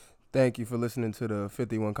Thank you for listening to the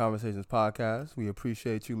 51 Conversations podcast. We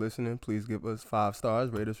appreciate you listening. Please give us 5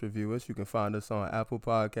 stars, rate us, review us. You can find us on Apple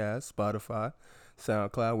Podcasts, Spotify,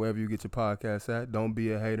 SoundCloud, wherever you get your podcasts at. Don't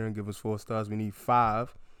be a hater and give us 4 stars. We need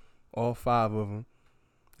 5, all 5 of them.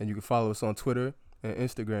 And you can follow us on Twitter and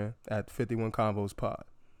Instagram at 51 Convos Pod.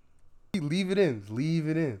 Leave it in. Leave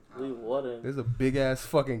it in. Leave what in? There's a big ass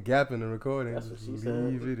fucking gap in the recording. That's what she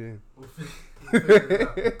Leave said.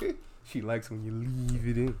 it in. She likes when you leave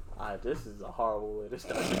it in. Alright, this is a horrible way to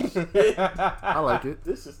start this shit. I like it.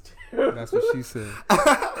 This is terrible. That's what she said.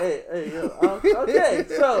 Hey, yo. Okay,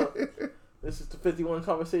 so this is the 51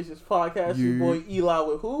 Conversations podcast. Your boy Eli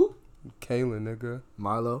with who? Kalen, nigga.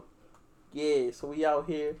 Milo. Yeah, so we out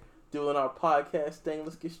here doing our podcast thing.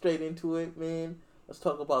 Let's get straight into it, man. Let's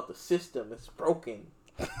talk about the system. It's broken.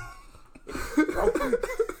 It's broken.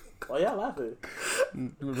 Why y'all laughing?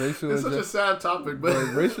 It's such a sad topic, but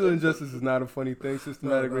racial injustice is not a funny thing.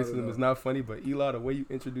 Systematic racism no. is not funny, but Eli, the way you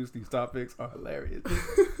introduce these topics are hilarious.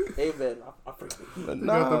 Hey, man, I forget. you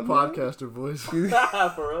got the podcaster voice. For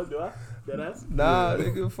real, do I? Deadass? Nah,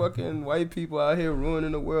 nigga, fucking white people out here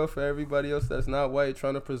ruining the world for everybody else that's not white,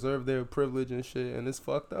 trying to preserve their privilege and shit, and it's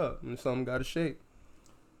fucked up, and something got to shake.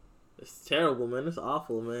 It's terrible, man. It's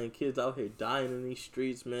awful, man. Kids out here dying in these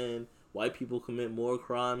streets, man. White people commit more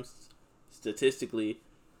crimes statistically,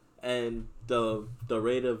 and the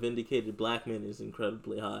rate of vindicated black men is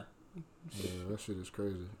incredibly high. Yeah, that shit is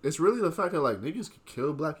crazy. It's really the fact that like niggas can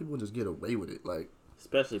kill black people and just get away with it, like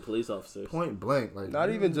especially police officers. Point blank, like not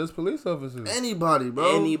even just police officers. Anybody,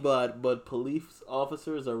 bro. Anybody, but police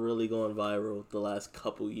officers are really going viral the last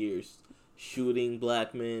couple years, shooting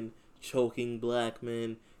black men, choking black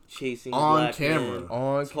men. Chasing on black camera, men,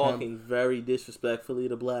 on talking very disrespectfully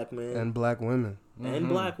to black men and black women and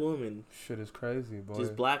black women. Shit is crazy, boy.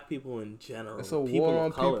 Just black people in general. It's a people war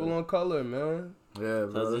on color. people on color, man. Yeah,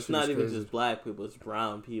 because it's not even just black people; it's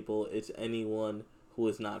brown people. It's anyone who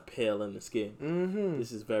is not pale in the skin. Mm-hmm.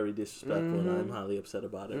 This is very disrespectful, and I'm highly upset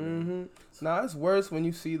about it. Mm-hmm. Nah, it's worse when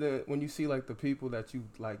you see like the people that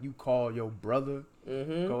you call your brother.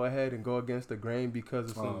 Mm-hmm. Go ahead and go against the grain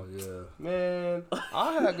because of some. Oh yeah, man.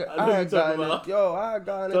 I had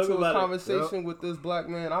gotten into a conversation with this black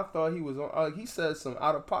man. I thought he was on. He said some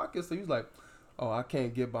out of pocket, so he was like, "Oh, I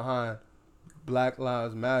can't get behind Black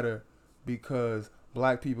Lives Matter because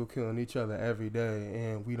black people killing each other every day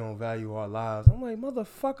and we don't value our lives." I'm like,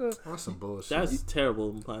 motherfucker. That's some bullshit. That's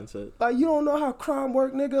terrible mindset. Like, you don't know how crime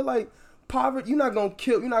work, nigga. Like, poverty. You're not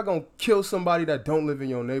gonna kill somebody that don't live in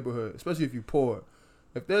your neighborhood, especially if you're poor.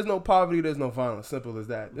 If there's no poverty, there's no violence. Simple as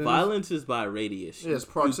that. Violence is by radius. Yeah, it's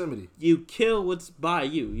proximity. You kill what's by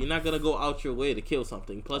you. You're not going to go out your way to kill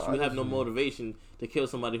something. Plus, you have no motivation to kill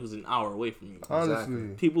somebody who's an hour away from you. Honestly.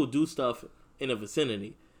 Exactly. People do stuff in a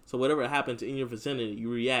vicinity. So whatever happens in your vicinity,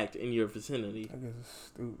 you react in your vicinity. I guess it's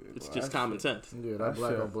stupid. It's just common sense. Yeah, that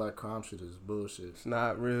black on black crime shit is bullshit. It's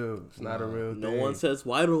not real. It's not a real thing. No one says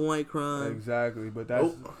white on white crime. Exactly, but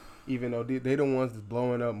that's... Even though they the ones that's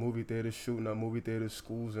blowing up movie theaters, shooting up movie theaters,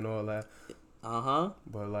 schools, and all that.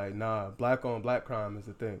 But like, nah, black on black crime is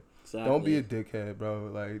the thing. Exactly. Don't be a dickhead,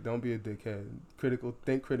 bro. Like, don't be a dickhead.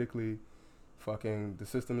 Think critically. Fucking, the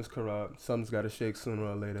system is corrupt. Something's got to shake sooner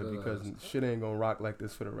or later because shit ain't gonna rock like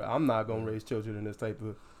this for the. I'm not gonna raise children in this type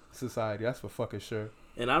of society. That's for fucking sure.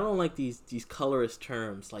 And I don't like these colorist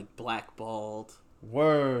terms like blackballed.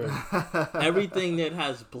 Word. Everything that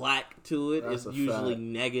has black to it is usually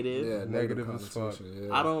negative. Yeah, negative as fuck.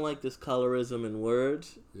 Yeah. I don't like this colorism in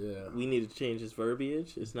words. Yeah. We need to change this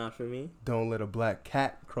verbiage. It's not for me. Don't let a black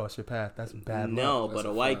cat cross your path. That's bad luck. No, but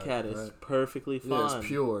a white cat is perfectly fine. Yeah, it's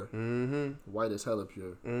pure. Mm-hmm. White is hella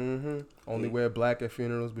pure. Mm-hmm. Only wear black at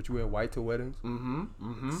funerals, but you wear white to weddings. Mm-hmm.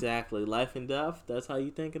 Mm-hmm. Exactly. Life and death. That's how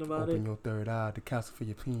you thinking about it. Open your third eye, the castle for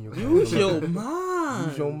your opinion. Use your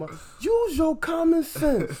mind. Use your common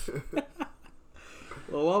sense.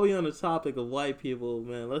 Well, while we on the topic of white people,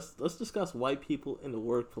 man, let's discuss white people in the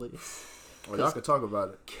workplace. Well, y'all can talk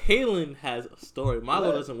about it. Kalen has a story.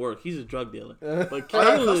 Milo doesn't work. He's a drug dealer. But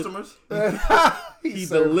Kalen, he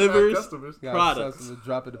delivers products.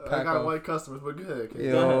 Drop the pack I got white customers, but good.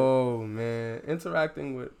 Yo, man.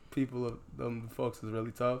 Interacting with people of them folks is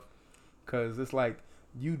really tough. Because it's like,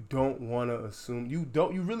 you don't want to assume. You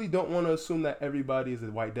really don't want to assume that everybody is a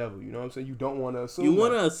white devil. You know what I'm saying? You don't want to assume. You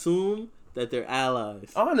want to assume that they're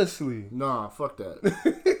allies. Honestly. Nah, fuck that.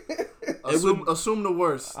 Assume the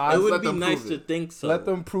worst. It would be nice to think so. Let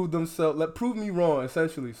them prove themselves. Prove me wrong,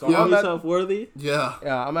 essentially. So prove yourself worthy. Yeah.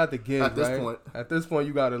 Yeah, I'm at the gig. At this point. At this point,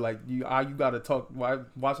 you gotta you gotta talk.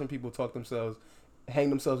 Watching people talk themselves, hang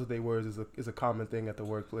themselves with their words is a common thing at the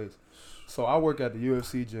workplace. So I work at the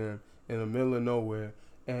UFC gym in the middle of nowhere,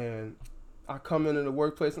 And I come into the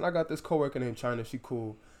workplace, and I got this coworker named China. She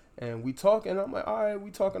cool. And we talk, and I'm like, all right,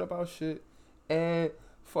 we talking about shit. And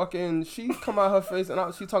fucking, she come out her face,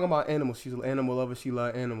 and she talking about animals. She's an animal lover. She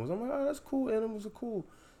love animals. I'm like, oh, that's cool. Animals are cool.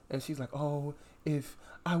 And she's like, oh, if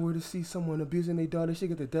I were to see someone abusing their dog, they should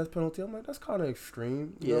get the death penalty. I'm like, that's kind of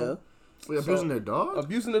extreme. You know? Wait, abusing their dog?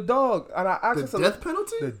 Abusing the dog. And I asked the death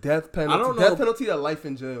penalty? The death penalty. I don't know. Death penalty to life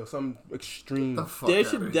in jail. Some extreme. There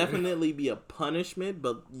should definitely be a punishment,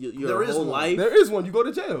 but your whole life. There is one. You go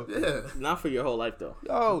to jail. Yeah. Not for your whole life, though.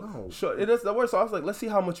 Yo, sure. It is the worst. So I was like, let's see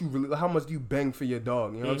how much do you bang for your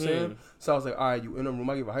dog? You know what I'm saying? So I was like, all right, you in a room.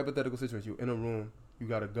 I give a hypothetical situation. You in a room. You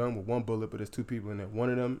got a gun with one bullet, but there's two people in there. One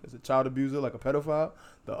of them is a child abuser, like a pedophile.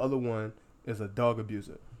 The other one is a dog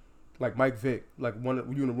abuser. Like Mike Vick, like you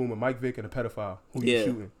in a room with Mike Vick and a pedophile. Who you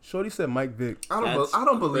shooting? Shorty said Mike Vick. I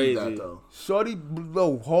don't believe that though. Shorty,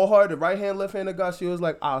 wholehearted, right hand, left hand guy. She was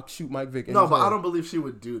like, I'll shoot Mike Vick. No, but I don't believe she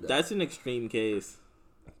would do that. That's an extreme case.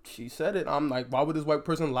 She said it. I'm like, why would this white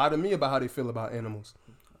person lie to me about how they feel about animals?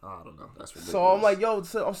 I don't know. That's ridiculous. So I'm like, yo,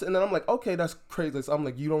 and then I'm like, okay, that's crazy. So I'm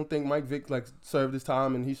like, you don't think Mike Vick like served his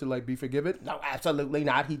time and he should like be forgiven? No, absolutely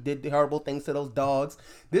not. He did horrible things to those dogs.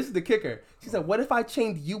 This is the kicker. She said, what if I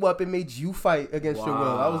chained you up and made you fight against your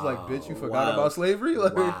will? I was like, bitch, you forgot about slavery?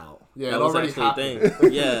 Like, wow. Yeah, that was actually a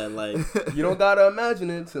thing. Yeah, like you don't gotta imagine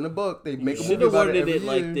it. It's in the book. They make a movie about it every year.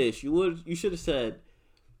 Like this. You should have said,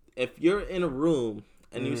 if you're in a room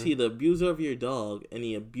and you see the abuser of your dog and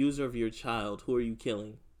the abuser of your child, who are you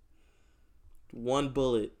killing? One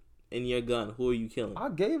bullet in your gun. Who are you killing? I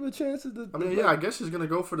gave a chance to I guess she's gonna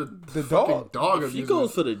go for the dog. If she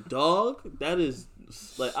goes for the dog, that is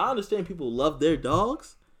like, I understand people love their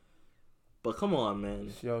dogs, but come on,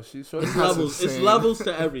 man. Yo, it's levels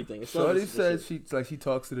to everything. Shorty said she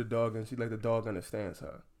talks to the dog and the dog understands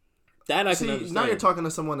her. That I can understand. Now you're talking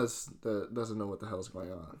to someone that doesn't know what the hell's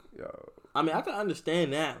going on. Yo. I mean, I can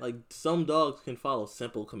understand that. Like, some dogs can follow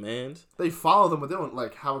simple commands. They follow them, but they don't,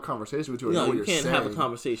 like, have a conversation with you. No, you can't have a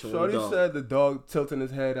conversation with a dog. Shorty said the dog tilting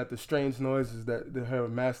his head at the strange noises that her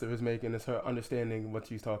master is making is her understanding what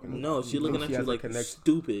she's talking about. No, she's looking at you like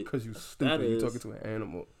stupid. Because you're stupid. You're talking to an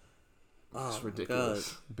animal. Oh, it's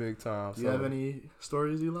ridiculous. God. Big time. Do you have any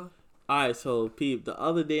stories, Eli? Alright, so Peep, the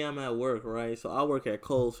other day I'm at work, right? So I work at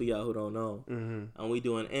Kohl's for y'all who don't know. Mm-hmm. And we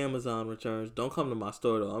doing Amazon returns. Don't come to my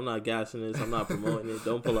store though. I'm not gassing this. I'm not promoting it.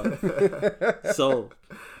 Don't pull up. So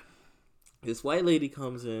this white lady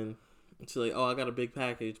comes in and she's like, oh, I got a big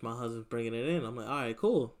package. My husband's bringing it in. I'm like, alright,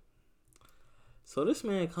 cool. So this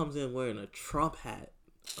man comes in wearing a Trump hat.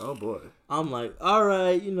 Oh boy. I'm like, all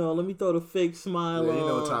right, let me throw the fake smile on. You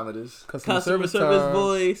know what time it is. Customer service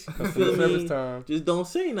voice. You feel me? Time. Just don't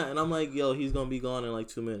say nothing. I'm like, yo, he's gonna be gone in like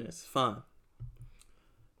 2 minutes. Fine.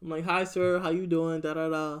 I'm like, hi sir, how you doing? Da da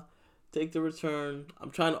da. Take the return.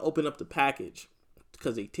 I'm trying to open up the package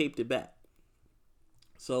because they taped it back.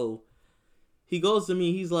 So he goes to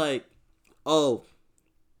me. He's like, oh,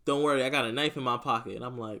 don't worry, I got a knife in my pocket. And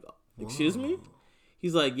I'm like, excuse me?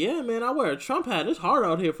 He's like, yeah, man, I wear a Trump hat. It's hard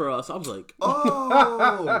out here for us. I was like,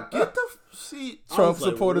 oh, get the seat. Trump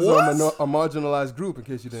supporters are a marginalized group, in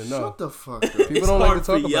case you didn't know. Shut the fuck up. People don't like to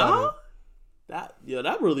talk about it.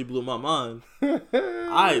 That really blew my mind. Damn.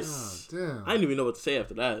 I didn't even know what to say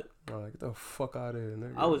after that. Like, get the fuck out of here,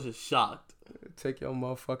 nigga. I was just shocked. Take your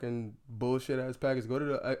motherfucking bullshit ass package. Go to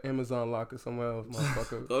the Amazon locker somewhere else,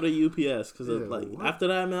 motherfucker. Go to UPS, because after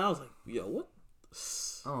that, man, I was like, yo, what?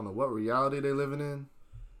 I don't know what reality they living in.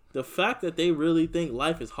 The fact that they really think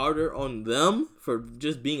life is harder on them for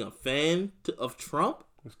just being a fan of Trump.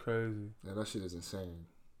 It's crazy. Yeah, that shit is insane.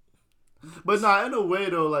 But in a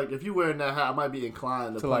way though, like if you wearing that hat, I might be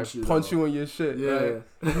inclined to punch you. Punch you in your shit. Yeah.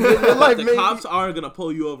 Right? The cops aren't gonna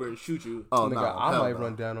pull you over and shoot you. Oh nigga, I might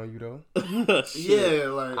run down on you though. Yeah,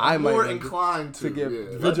 like I'm more inclined to get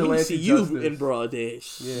vigilante justice. You in broad day.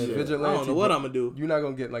 Yeah, vigilante. I don't know what I'm gonna do. You're not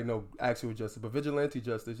gonna get like no actual justice, but vigilante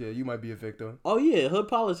justice. Yeah, you might be a victim. Oh yeah, hood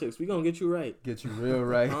politics. We gonna get you right. Get you real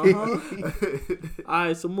right. All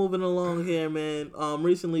right, so moving along here, man.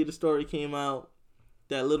 Recently the story came out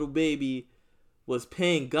that Lil Baby was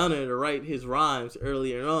paying Gunna to write his rhymes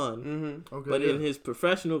earlier on. Mm-hmm. Okay, but in his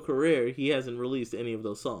professional career, he hasn't released any of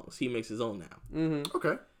those songs. He makes his own now. Mm-hmm.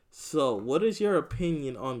 Okay. So, what is your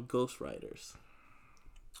opinion on ghostwriters?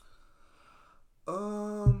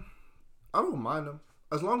 I don't mind them.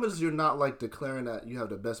 As long as you're not like declaring that you have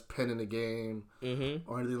the best pen in the game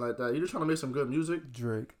or anything like that. You're just trying to make some good music.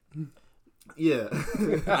 Drake. Yeah.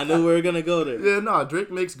 I knew we were going to go there. Yeah,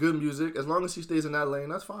 Drake makes good music. As long as he stays in that lane,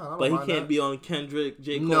 that's fine. But he can't be on Kendrick,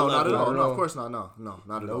 J. Cole No, level. not at all. No, of course not. No,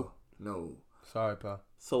 not at all. No. Sorry, pal.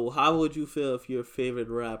 So how would you feel if your favorite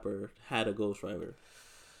rapper had a ghostwriter?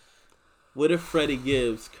 What if Freddie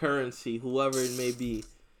Gibbs, Currency, whoever it may be,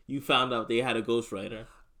 you found out they had a ghostwriter?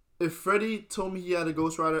 If Freddie told me he had a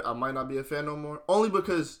ghostwriter, I might not be a fan no more. Only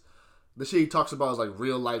because the shit he talks about is like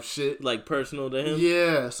real life shit, like personal to him.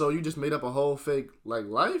 Yeah, so you just made up a whole fake like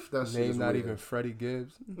life. That's name not weird. Even Freddie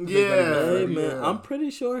Gibbs. Yeah, hey, man, I'm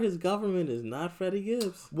pretty sure his government is not Freddie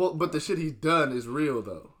Gibbs. Well, but the shit he's done is real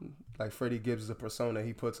though. Like Freddie Gibbs is a persona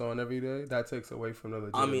he puts on every day. That takes away from the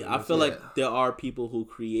legit. I mean, I feel like there are people who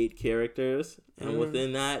create characters, and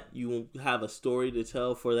within that, you have a story to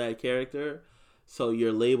tell for that character. So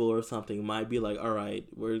your label or something might be like, all right,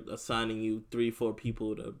 we're assigning you 3-4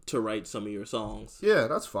 people to write some of your songs. Yeah,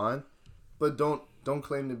 that's fine, but don't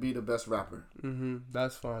claim to be the best rapper.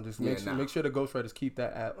 That's fine. Just make sure the ghostwriters keep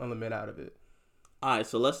that element out of it. All right,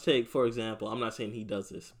 so let's take, for example, I'm not saying he does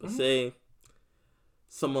this, but say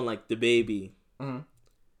someone like DaBaby.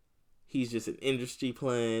 He's just an industry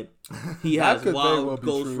plant. He has wild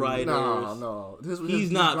ghostwriters. No.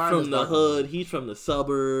 He's not from the hood. He's from the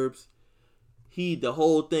suburbs. The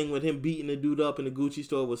whole thing with him beating the dude up in the Gucci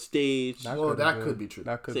store was staged. That could be true.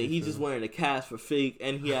 He's just wearing a cast for fake,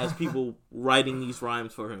 and he has people writing these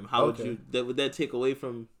rhymes for him. How would that take away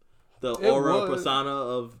from the aura persona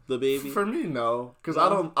of DaBaby? For me, no, because I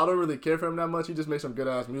don't really care for him that much. He just makes some good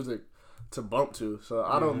ass music to bump to, so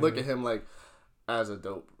I don't look at him like as a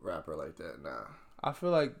dope rapper like that. Nah. I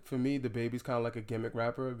feel like for me, DaBaby's kind of like a gimmick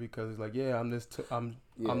rapper because it's like, I'm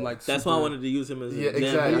like. That's why I wanted to use him as an example.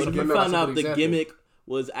 Exactly. What if you found out the gimmick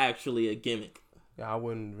was actually a gimmick? Yeah, I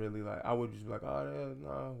wouldn't really like. I would just be like, oh yeah,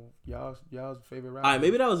 no, y'all's favorite rapper. All right,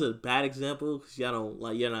 maybe that was a bad example because y'all don't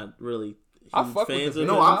like. You're not really fans of him.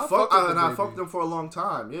 No, I fucked them for a long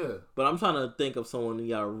time. Yeah, but I'm trying to think of someone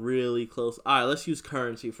y'all are really close. All right, let's use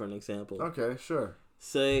Currency for an example. Okay, sure.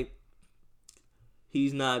 Say.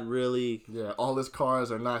 He's not really... Yeah, all his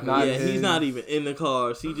cars are not his. He's not even in the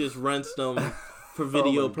cars. He just rents them for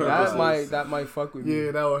video purposes. That might fuck with me.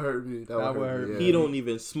 Yeah, that would hurt me. That would hurt me. Yeah. He don't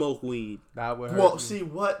even smoke weed. That would hurt me. See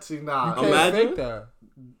what? See, nah. You can't fake that.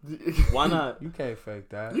 Why not? You can't fake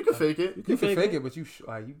that. You can fake it. You can fake it, but you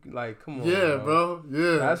come on. Yeah, bro.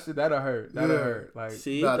 Yeah. That'll hurt. That'll hurt. Like,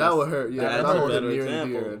 see, that would hurt. Yeah, that would hurt near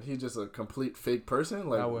and dear. And he's just a complete fake person.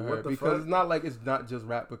 Like, that would hurt because it's not like it's not just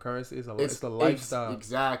rap with Currency. It's the lifestyle.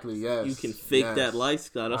 Exactly. Yes. You can fake that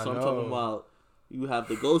lifestyle. That's what I'm talking about. You have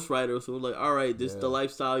the ghostwriter, so like, all right, this is the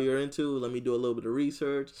lifestyle you're into. Let me do a little bit of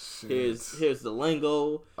research. Here's the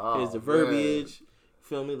lingo. Here's the verbiage.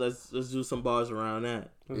 Feel me? Let's do some bars around that.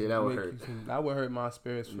 Yeah, that would hurt. That would hurt my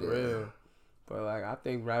spirits for real. But like, I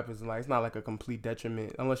think rap is like, it's not like a complete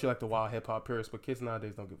detriment unless you're like the wild hip hop purist. But kids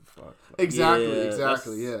nowadays don't give a fuck. Like,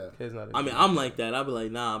 exactly. Yeah. Kids nowadays. I mean, I'm like that. I'd be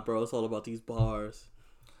like, nah, bro, it's all about these bars.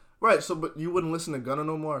 Right. So, but you wouldn't listen to Gunna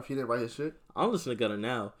no more if he didn't write his shit. I'm listening to Gunna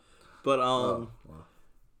now, but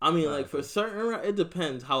I mean, like for certain, it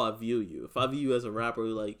depends how I view you. If I view you as a rapper,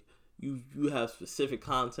 like. You have specific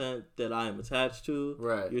content that I am attached to.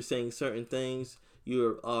 Right. You're saying certain things.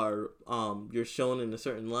 You're shown in a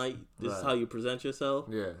certain light. This is how you present yourself.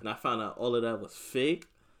 Yeah. And I found out all of that was fake.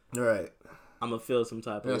 Right. I'm gonna feel some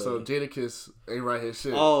type of way. So Jadakiss ain't write his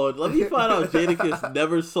shit. Oh, let me find out Jadakiss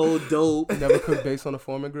never sold dope. Never cooked base on the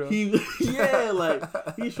Foreman grill. He's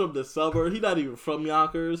from the suburb. He's not even from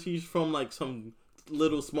Yonkers. He's from like some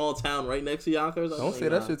little small town right next to Yonkers. Don't say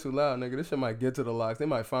that shit too loud, nigga. This shit might get to the locks. They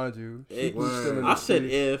might find you. I said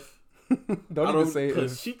if. don't even say if.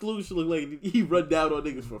 Because Sheek Louch look like he run down on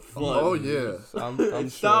niggas for fun. Oh yeah. I'm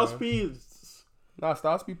Styles P. Nah,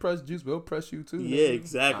 Styles P press juice, but he'll press you too. Yeah,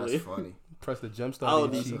 exactly. That's funny. Press the jump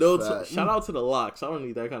start. Shout out to the locks. I don't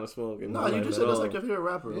need that kind of smoke. No, you just said that's like your favorite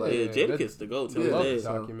rapper. Yeah, Jadakiss the go-to.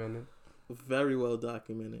 Documented. Very well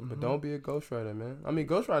documented. But don't be a ghostwriter, man. I mean,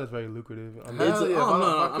 ghostwriter is very lucrative. I mean,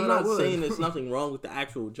 I'm not saying there's nothing wrong with the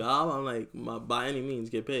actual job. I'm like, by any means,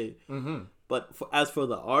 get paid. Mm-hmm. But as for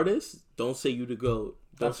the artist, don't say you the GOAT.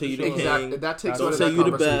 Don't say you the king. That takes don't say you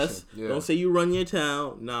the best. Yeah. Don't say you run your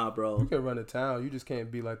town. Nah, bro. You can run a town. You just can't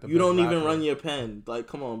be like the. You don't even run your pen. Like,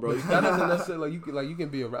 come on, bro. That doesn't necessarily you can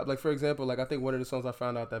be a rap. Like for example, like I think one of the songs I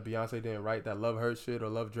found out that Beyonce didn't write, that Love Hurt shit or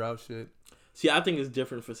Love Drought shit. See, I think it's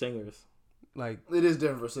different for singers. Like it is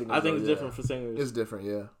different for singers. I think it's different for singers. It's different,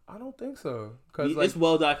 yeah. I don't think so. Cause it's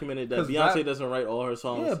well documented that Beyonce doesn't write all her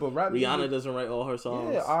songs. Yeah, but Rihanna doesn't write all her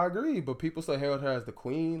songs. Yeah, I agree. But people still herald her as the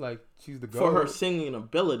queen. Like she's the for her singing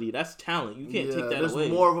ability. That's talent. You can't take that there's away.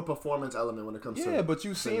 There's more of a performance element when it comes to. Yeah, but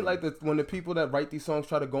you've seen like when the people that write these songs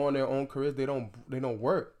try to go on their own careers, they don't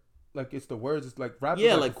work. Like it's the words. It's like rappers.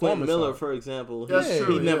 Yeah, like Quentin Miller, for example.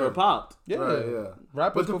 He never popped. Yeah, right, yeah.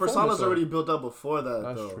 Rappers, but the persona's already built up before that.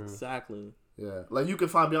 That's though. True. Exactly. Yeah, like you can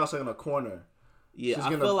find Beyonce in a corner, Yeah, I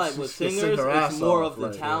feel like with singers, it's more of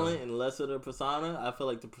the talent and less of the persona. I feel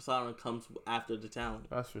like the persona comes after the talent.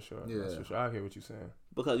 That's for sure. Yeah. That's for sure. I hear what you're saying.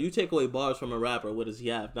 Because you take away bars from a rapper, what does he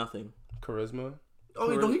have? Nothing. Charisma.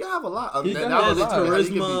 Oh, you know, he can have a lot. He has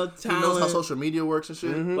charisma, talent. He knows how social media works and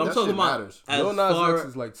shit. Mm-hmm. I'm talking about matters. Lil Nas X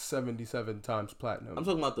is like 77 times platinum. I'm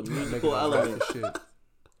talking about the musical element. I'm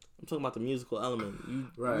talking about the musical element.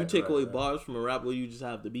 You take away bars from a rapper, you just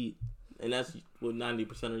have the beat. And that's what 90%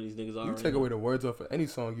 of these niggas are. You take away the words off of any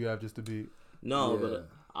song you have just the beat. No, but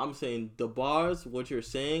I'm saying the bars, what you're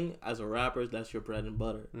saying as a rapper, that's your bread and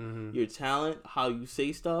butter. Mm-hmm. Your talent, how you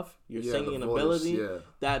say stuff, your singing ability,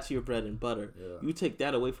 that's your bread and butter. Yeah. You take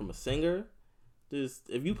that away from a singer,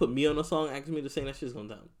 if you put me on a song, asking me to sing, that shit's gonna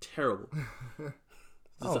sound terrible.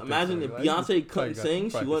 Imagine if Beyonce couldn't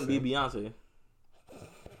sing, she wouldn't be Beyonce.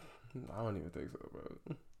 I don't even think so,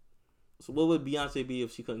 bro. So what would Beyonce be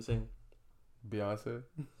if she couldn't sing? Beyonce?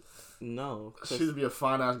 No. She'd be a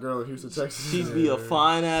fine-ass girl in Houston, Texas. She'd be a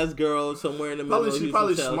fine-ass girl somewhere in the middle of Houston, She's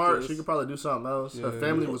probably smart. Texas. She could probably do something else. Her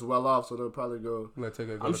family was well off, so they'll probably go.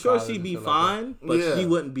 I'm sure she'd be fine, but she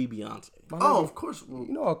wouldn't be Beyonce. Oh, of course. You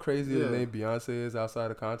know how crazy the name Beyonce is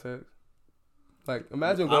outside of context? Like,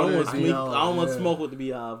 imagine I don't want to smoke with the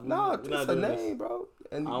Beehive. Nah, it's a name, bro.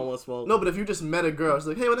 And I don't want to smoke. No, but if you just met a girl, it's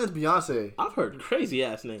like, hey, my name's Beyonce. I've heard crazy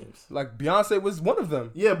ass names. Like Beyonce was one of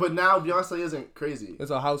them. Yeah, but now Beyonce isn't crazy.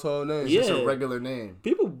 It's a household name. It's just a regular name.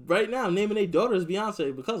 People right now naming their daughters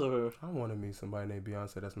Beyonce because of her. I want to meet somebody named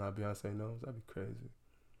Beyonce that's not Beyonce knows. That'd be crazy.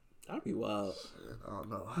 That'd be wild. I don't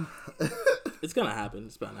know. It's gonna happen.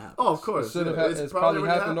 It's bound to happen. Oh, of course. It's probably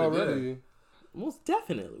happened already. Yeah. Most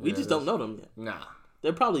definitely. We just don't know them yet. Nah.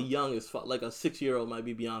 They're probably young as fuck. Like a 6-year-old might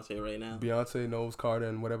be Beyonce right now. Beyonce knows Carter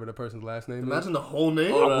and whatever the person's last name Imagine the whole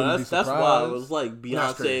name. Oh, that's why it was like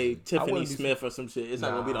Beyonce, Tiffany Smith or some shit. It's not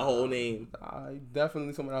going to be the whole name.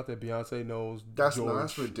 Definitely someone out there Beyonce knows That's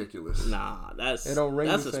ridiculous. Nah, that's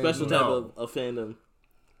a special type of fandom.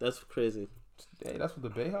 That's crazy. Hey, that's what the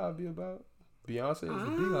Beehive be about. Beyonce is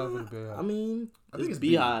the Beehive of the Beehive. I mean, I think it's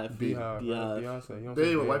Beehive. Beehive. Beyonce. You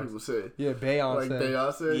Bay, what white people say. Yeah, Beyonce. Like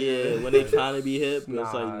Beyonce. Yeah, when they trying to be hip,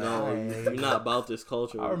 it's like, no, you're not about this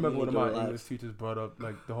culture. I remember one of my English teachers brought up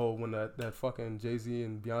like the whole when that fucking Jay-Z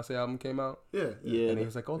and Beyonce album came out. Yeah. And he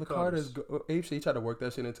was like, oh, the Carters ape shit. He tried to work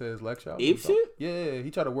that shit into his lecture. Ape shit? Yeah,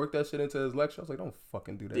 he tried to work that shit into his lecture. I was like, don't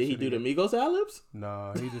fucking do that. Did he do the Migos ad-libs?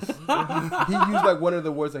 Nah, he just he used like one of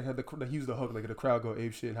the words that had he used the hook like the crowd go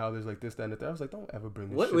ape shit and how there's like this, that, and that. I was like, don't ever bring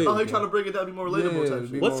this shit. Oh, he trying to bring it down, be more relatable type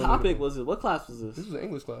shit. What topic was it? What class was this? This was an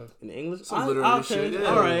English class. In English? Some literary shit. Yeah.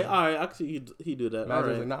 All right. I could see he do that. All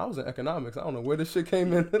right. Like, I was in economics. I don't know where this shit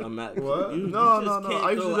came in. What? No.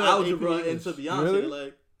 I used to do algebra into Beyonce. Really?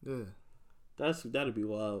 Like, yeah. That'd be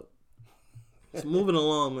wild. So moving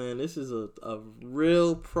along, man. This is a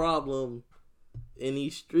real problem in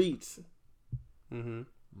these streets. Mm-hmm.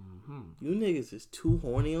 You niggas is too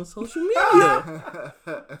horny on social media.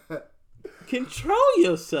 Control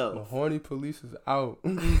yourself. The horny police is out.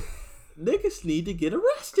 Niggas need to get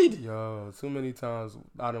arrested. Yo, too many times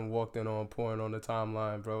I done walked in on porn on the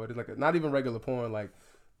timeline, bro. It's like not even regular porn, like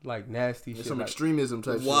nasty shit. Some like extremism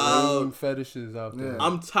type wild shit. Fetishes out there.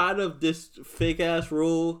 I'm tired of this fake ass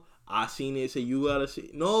rule. I seen it, say you gotta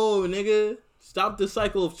see. No, nigga. Stop the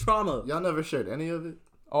cycle of trauma. Y'all never shared any of it?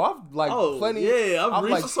 Oh, I've plenty. Yeah, I've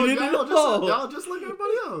like, so y'all just like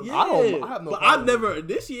everybody else. Yeah, I have no. But I've never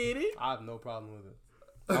initiated. I have no problem with it.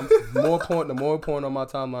 The more porn on my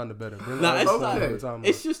timeline, the better.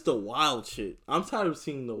 It's just the wild shit. I'm tired of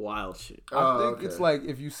seeing the wild shit. I think it's like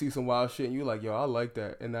if you see some wild shit and you're like, yo, I like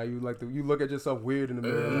that, and now you look at yourself weird in the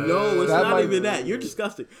mirror. No, it's not even that. You're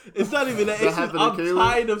disgusting. It's not even that. It's just I'm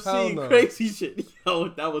tired of seeing crazy shit. Yo,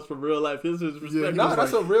 that was from real life. This is respect. Nah,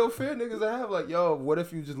 that's a real fear niggas that have. Like, yo, what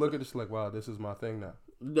if you just look at this like, wow, this is my thing now.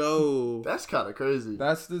 No, that's kind of crazy.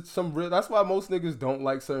 That's why most niggas don't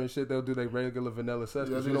like certain shit. They'll do their regular vanilla sex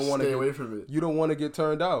because you don't want to stay away from it. You don't want to get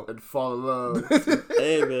turned out and fall in love.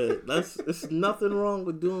 Hey man, there's nothing wrong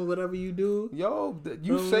with doing whatever you do. Yo,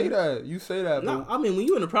 you say that. No, I mean when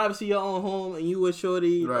you in the privacy of your own home and you with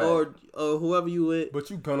shorty or whoever you with,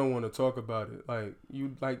 but you gonna want to talk about it. Like you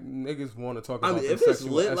niggas want to talk about. I mean, if it's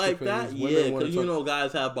lit like that, yeah, because you know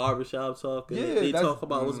guys have barbershop talk and they talk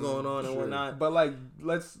about what's going on and whatnot. But like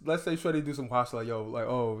let's say Shorty do some hostile, like, yo, like,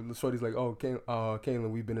 oh, Shorty's like, oh,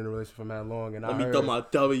 Kaylin, we've been in a relationship for mad long, and let me throw my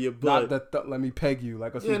thumb in your butt. Let me peg you,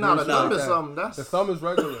 like, the thumb is something. The thumb is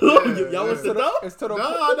regular. Y'all want the thumb? It's to the no.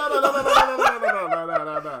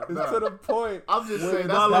 It's to the point. I'm just saying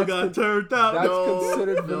that's got turned out. That's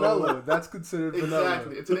considered vanilla. That's considered vanilla.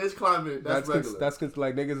 Exactly. In today's climate, that's regular. That's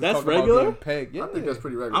like niggas. That's talking regular. About getting pegged. Yeah, I think that's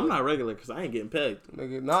pretty regular. I'm not regular because I ain't getting pegged.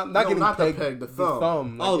 Nigga, not getting pegged. The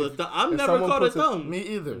thumb. Like I've never caught a thumb. Me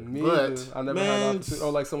either. I never had an opportunity.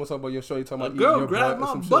 Or like someone talking about your show, you talking about a girl your grab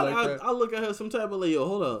my butt. Like I look at her some type of like, yo,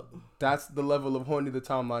 hold up. That's the level of horny the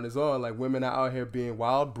timeline is on. Like, women are out here being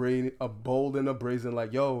wild, bold and brazen.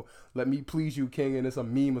 Like, yo, let me please you, king, and it's a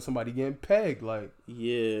meme of somebody getting pegged. Like,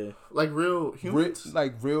 yeah, like real humans,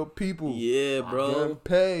 like real people. Yeah, bro, getting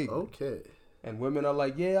pegged. Okay. And women are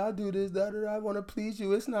like, yeah, I do this, that, I want to please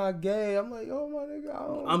you. It's not gay. I'm like, oh my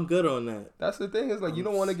nigga, I'm good on that. That's the thing. It's like, you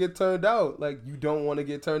don't want to get turned out. Like, you don't want to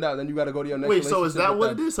get turned out. Then you got to go to your next. Wait, so is that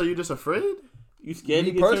what it is? So you're just afraid? You scared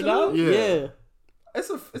to get turned out? Yeah. It's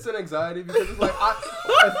an anxiety because it's like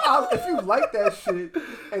if you like that shit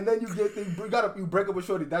and then you break up with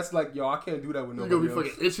Shorty, that's like, yo, I can't do that with nobody. You gonna be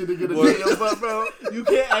fucking itching to get a damn butt, bro. You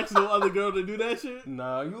can't ask no other girl to do that shit.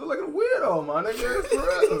 Nah, you look like a weirdo, my nigga.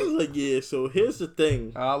 For real. Like, yeah. So here's the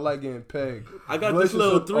thing. I like geting pegged. I got this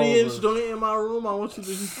little 3-inch joint in my room. I want you to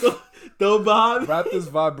just throw behind me. Wrap this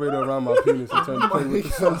vibrator around my penis and turn it into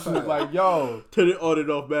some shit. Like, yo, turn it on and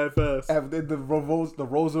off bad fast. Have the roles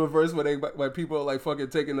reverse where people are like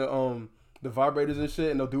fucking taking the vibrators and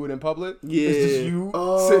shit, and they'll do it in public. Yeah, it's just you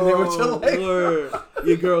sitting there with your leg. Word.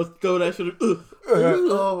 Your girl throw that shit.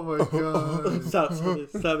 Oh my god! Stop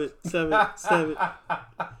it.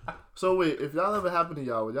 So wait, if y'all ever happen to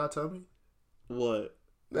y'all, would y'all tell me? What?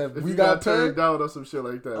 If we got turned down or some shit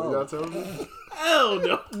like that, would y'all tell me? Hell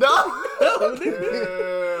no. Yeah,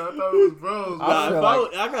 I thought it was bros.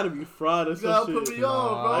 I gotta be fried or some shit. Put me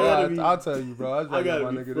on, bro. I'll tell you, bro. I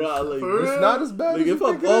gotta be fried. Like, it's not as bad as if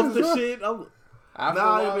I'm off the shit, I'm...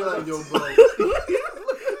 I'll be like, yo, bro.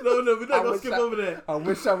 No, we're not gonna skip over that. I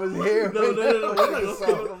wish I was here. No, we're not gonna skip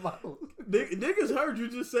over that. Niggas heard you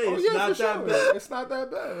just say it's not that bad. It's not that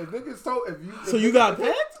bad. Niggas so you got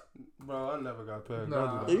pegged? Bro, I never got pegged. Nah.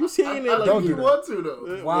 Don't do that. You saying that like don't you want to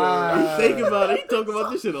though? Why? He think about it. He talk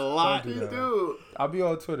about this shit a lot. He do. I'll be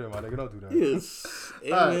on Twitter, my nigga. Don't do that. Yes.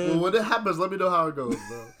 All right. Well, when it happens, let me know how it goes,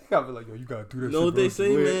 bro. I'll be like, yo, you gotta do this. Know what they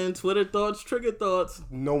say, man? Twitter thoughts, trigger thoughts.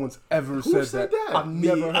 No one's ever said that. I've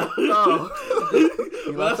never heard.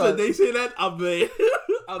 When I said they say that, I'm mad.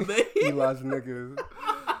 Eli's niggas.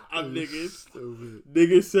 I'm niggas.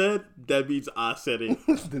 Niggas said, that means I said it.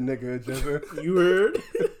 The nigga agenda. You heard?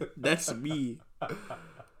 That's me.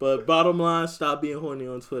 But bottom line, stop being horny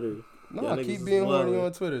on Twitter. Nah, keep being horny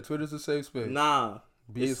on Twitter. Twitter's a safe space. Nah.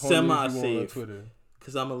 Be as horny as you want on Twitter.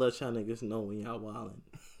 Cause I'm gonna let y'all niggas know when y'all wildin'.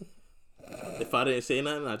 If I didn't say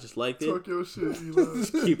nothing, I just liked it. Talk your shit, Eli.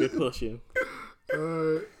 Just keep it pushing.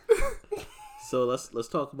 Alright. So let's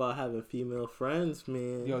talk about having female friends,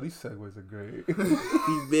 man. Yo, these segues are great.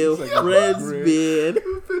 Female friends, man.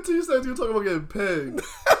 15 seconds you were talking about getting pegged.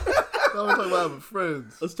 Now we're talking about having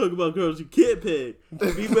friends. Let's talk about girls you can't peg.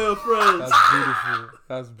 Female friends.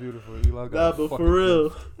 That's beautiful. Eli got nah, but for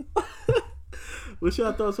real. What's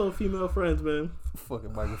your thoughts on female friends, man?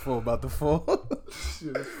 Fucking microphone about to fall.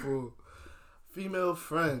 Shit, it's full. Female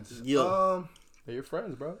friends. Yo. They're your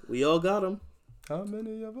friends, bro. We all got them. How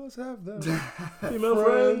many of us have them? Female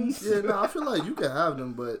friends. Yeah, no, I feel like you can have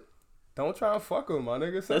them, but don't try and fuck them, my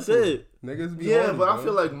nigga. That's it. Niggas be yeah, horny, but bro. I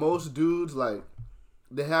feel like most dudes like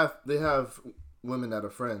they have women that are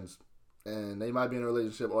friends, and they might be in a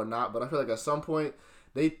relationship or not. But I feel like at some point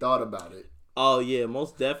they thought about it. Oh yeah,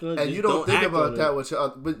 most definitely. And you don't think about that with your,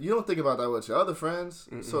 but you don't think about that with your other friends.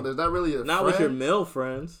 Mm-mm. So there's not really not with your male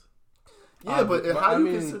friends. Yeah, but how do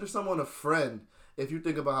you consider someone a friend if you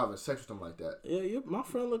think about having sex with them like that? Yeah, my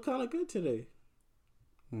friend looked kind of good today.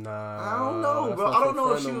 Nah, I don't know, bro. I don't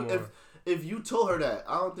know if you told her that.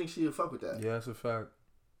 I don't think she would fuck with that. Yeah, that's a fact.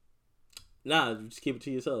 Nah, just keep it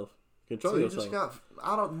to yourself. Control yourself. Just got,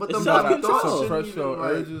 I don't. But it's the self-control.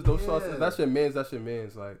 Urges, those thoughts. That's your man's. That's your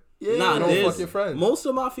man's. Like, yeah, nah, don't fuck your friends. Most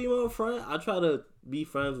of my female friends, I try to be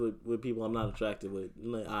friends with people I'm not attracted with.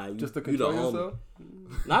 Like, just to control yourself.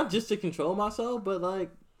 Not just to control myself, but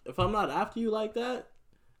like if I'm not after you like that,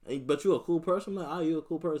 but you a cool person, I'm like, you a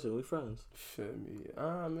cool person. We friends. Shit, me.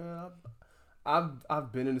 Man,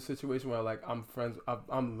 I've been in a situation where like I'm friends.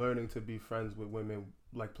 I'm learning to be friends with women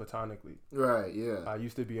like platonically. Right. Yeah. I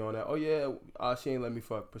used to be on that. Oh yeah, she ain't let me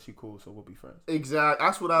fuck, but she cool, so we'll be friends. Exactly.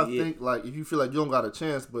 That's what I think. Like if you feel like you don't got a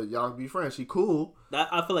chance, but y'all be friends, she cool.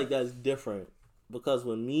 I feel like that's different because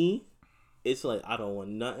with me, it's like, I don't want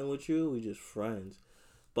nothing with you. We just friends.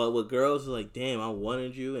 But with girls, it's like, damn, I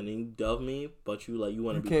wanted you, and then you dove me, but you want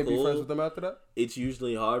to be cool. You can't be friends with them after that? It's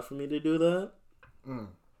usually hard for me to do that.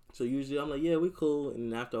 So usually I'm like, yeah, we cool,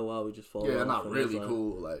 and after a while we just fall off. Yeah, not really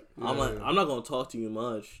cool. Like, I'm like, I'm not gonna talk to you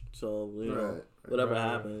much, so you know, whatever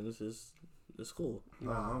happens, it's cool.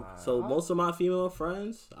 So most of my female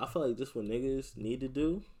friends, I feel like this what niggas need to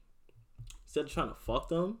do. Instead of trying to fuck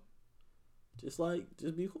them, just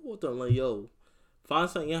be cool with them. Like, yo, find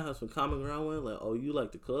something y'all have some common ground with. Like, oh, you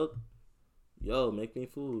like to cook? Yo, make me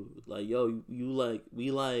food. Like, yo,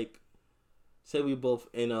 we say we both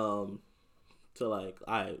in, to like,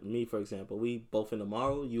 me for example, we both in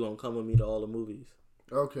tomorrow, you gonna come with me to all the movies.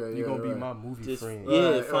 Okay, you gonna be my movie friend.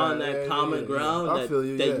 Yeah, find that common ground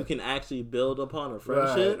that you can actually build upon a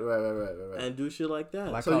friendship. Right. And do shit like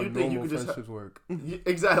that. Like, so how you think you can friendships work?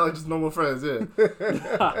 Exactly, like just normal friends, yeah.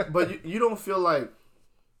 But you don't feel like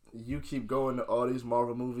you keep going to all these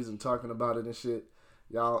Marvel movies and talking about it and shit,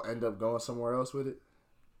 y'all end up going somewhere else with it?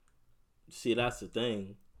 See, that's the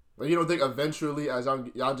thing. Like, you don't think eventually, as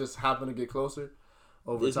y'all just happen to get closer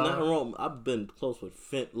over There's time? nothing wrong. I've been close with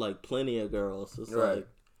plenty of girls. It's like,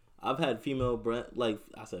 I've had female friends.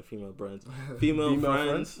 Female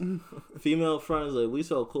friends. Female friends, like, we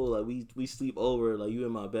so cool. Like, we sleep over. Like, you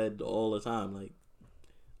in my bed all the time. Like,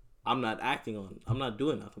 I'm not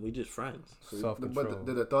doing nothing. We just friends. Self-control. But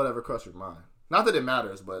did the thought ever cross your mind? Not that it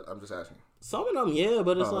matters, but I'm just asking. Some of them, yeah,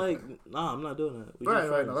 but it's nah, I'm not doing that.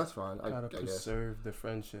 Right, no, that's fine. Gotta preserve the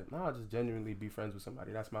friendship. Nah, just genuinely be friends with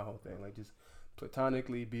somebody. That's my whole thing. Like, just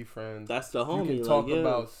platonically be friends. That's the homie.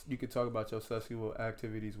 You can talk about your sexual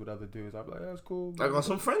activities with other dudes. I'm like, that's cool. Like on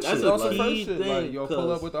some friendship. That's some friendship. Like, yo,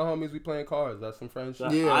 pull up with the homies. We playing cards. That's some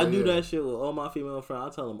friendship. Yeah, I do that shit with all my female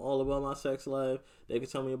friends. I tell them all about my sex life. They can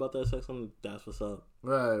tell me about their sex life. That's what's up.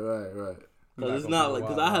 Right. Because it's not like,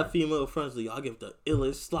 because I have female friends that y'all give the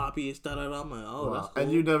illest, sloppiest, I'm like, oh, that's cool.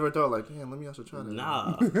 And you never thought, like, damn, let me also try that.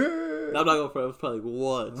 Nah. I'm not going for it. It was probably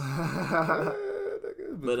once.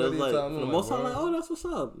 But it was like, for the most time, like, oh, that's what's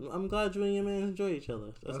up. I'm glad you and your man enjoy each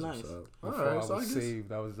other. That's nice. Before I was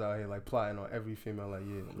saved, I was out here, like, plotting on every female, like,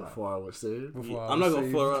 yeah. Before I was saved? I'm not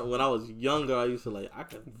going for when I was younger, I used to, like, I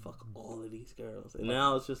could fuck all of these girls. And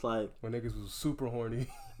now it's just like. When niggas was super horny.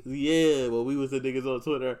 Yeah, well, we was the niggas on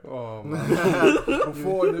Twitter. Oh, my.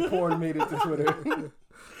 Before the porn made it to Twitter.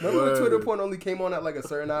 Remember when Twitter porn only came on at like a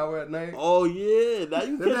certain hour at night? Oh, yeah. Now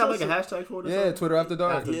you didn't have like a hashtag for it? Yeah, Twitter After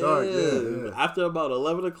Dark. After dark, yeah. After about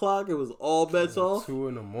 11 o'clock, it was all bets off. 2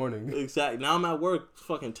 in the morning. Exactly. Now I'm at work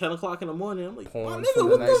fucking 10 o'clock in the morning. I'm like, porn nigga,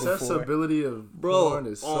 what the accessibility of porn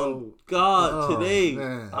is so... God, today,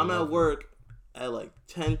 man, I'm at work at like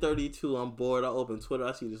 10:32. I'm bored. I open Twitter.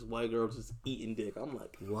 I see this white girl just eating dick. I'm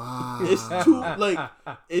like, wow.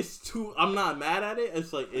 It's too. I'm not mad at it.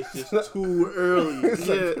 It's like it's just too early.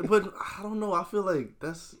 Yeah, but I don't know. I feel like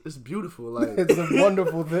it's beautiful. Like it's a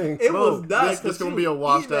wonderful thing. It was nice. This gonna be a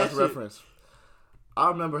washed ass reference. I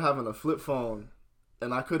remember having a flip phone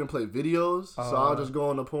and I couldn't play videos, so I'll just go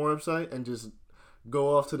on the porn website and just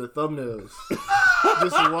go off to the thumbnails.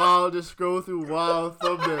 just scroll through wild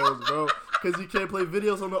thumbnails, bro. Because you can't play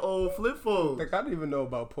videos on the old flip phone. Like, I didn't even know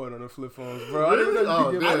about porn on the flip phones, bro. I didn't know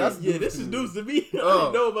you could this is news to me. I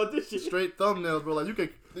didn't know about this shit. Straight thumbnails, bro. Like,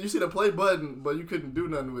 you see the play button, but you couldn't do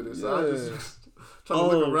nothing with it. So I just trying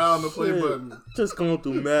to look around the play button. Just going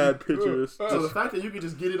through mad pictures. So the fact that you could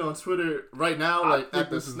just get it on Twitter right now, like at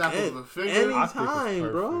the snap of a finger. Anytime,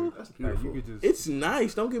 bro. That's beautiful. Like, it's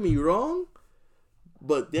nice, don't get me wrong.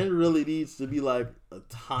 But there really needs to be like a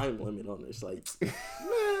time limit on this. Like,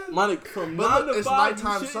 man, from 9 to 5, it's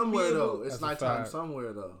nighttime somewhere though. It's nighttime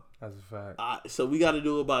somewhere though. That's a fact. So we got to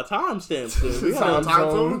do it by timestamps. Time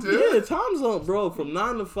zone, yeah, time zone, bro. From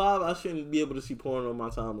 9 to 5, I shouldn't be able to see porn on my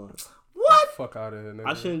timeline. What? Fuck out of here, nigga.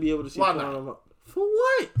 I shouldn't be able to see porn on my. For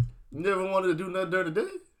what? You never wanted to do nothing during the day?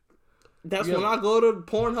 That's when I go to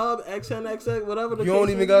Pornhub, XNXX, whatever the You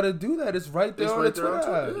don't even got to do that. It's right there on the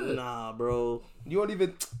Twitter. Nah, bro. You don't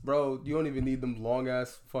even need them long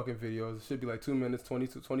ass fucking videos. It should be like 2 minutes,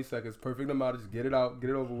 20 seconds. Perfect amount. Just get it out,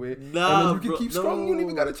 get it over with. Nah, and then you can keep scrolling. You don't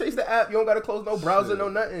even got to chase the app. You don't got to close no browser, no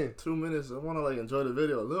nothing. 2 minutes. I want to like enjoy the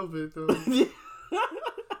video a little bit though.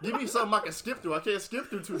 Give me something I can skip through. I can't skip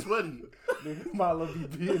through 220. Milo be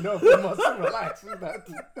beating up. You must relax.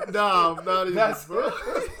 Nah, I'm not even, bro.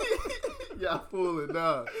 Yeah, fooling,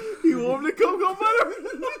 nah. You want me to go better?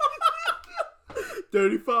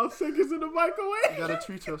 35 seconds in the microwave. You gotta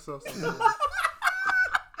treat yourself sometimes.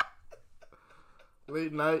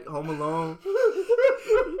 Late night, home alone.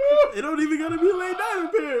 It don't even gotta be late night,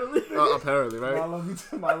 apparently. Apparently, right?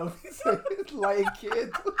 Milo be saying, light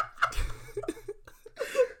kid.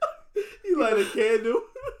 He light a candle.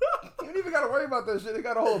 You ain't even gotta worry about that shit. They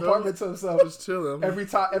got a whole apartment to himself. Just chilling. Every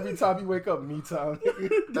time you wake up, me time.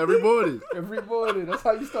 Every morning. Every morning. That's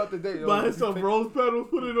how you start the day. Buy some rose petals,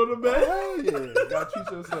 put it on the bed. Oh, yeah. Gotta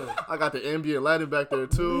treat yourself. I got the ambient lighting back there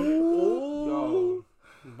too. Yo,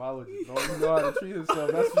 biology. Don't know how to treat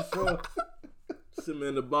yourself. That's for sure. So,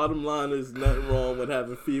 man, the bottom line is nothing wrong with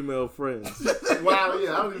having female friends. Wow,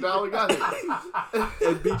 yeah, I don't even know how we got here.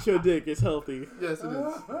 And beat your dick. It's healthy. Yes, it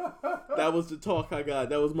is. That was the talk I got.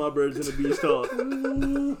 That was my birds and the bees talk.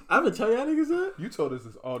 I haven't tell y'all niggas that? You told us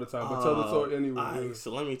this all the time, but tell the story anyway. Right,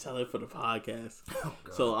 so let me tell it for the podcast.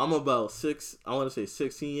 So I'm about 16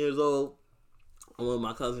 years old. I'm with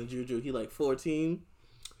my cousin Juju. He like 14.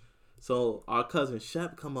 So our cousin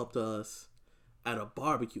Shep come up to us at a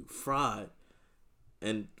barbecue, fried.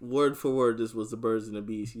 And word for word, this was the birds and the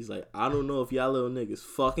bees. He's like, I don't know if y'all little niggas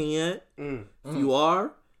fucking yet. If you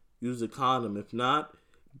are, use a condom. If not,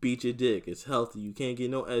 beat your dick. It's healthy. You can't get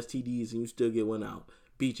no STDs and you still get one out.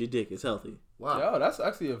 Beat your dick. It's healthy. Wow. Yo, that's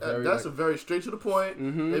actually a very... That's a very straight to the point.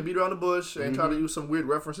 Mm-hmm. They beat around the bush. They ain't trying to use some weird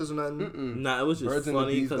references or nothing. Nah, it was just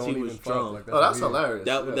funny because he was drunk. Like, that's hilarious.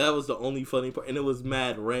 That was the only funny part. And it was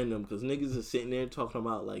mad random because niggas is sitting there talking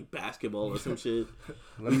about like basketball or some shit.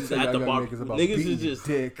 Let me at the bar. Niggas is just...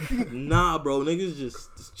 Dick. Nah, bro. Niggas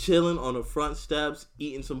just chilling on the front steps,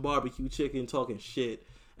 eating some barbecue chicken, talking shit.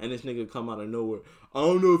 And this nigga come out of nowhere. I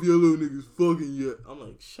don't know if y'all little niggas fucking yet. I'm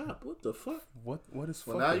like, Shop, what the fuck? What is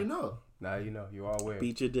fucking? Well, now you know. Now you know. You are aware.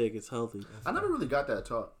 Beat your dick. It's healthy. I never really got that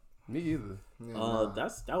talk. Me either. Yeah,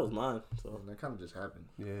 that was mine. So that kind of just happened.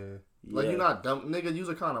 Yeah. Like, you're not dumb. Nigga, use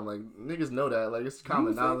a condom. Like, niggas know that. Like, it's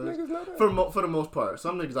common knowledge. Niggas know that? For the most part.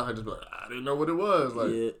 Some niggas out here just be like, I didn't know what it was.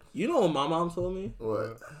 Like, yeah. You know what my mom told me?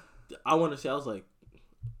 What? I want to say I was like,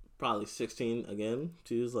 probably 16 again.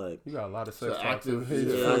 She was like, you got a lot of sex active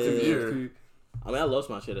year. I mean, I lost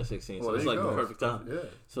my shit at 16, so it's like the perfect time. Yeah.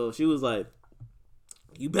 So she was like,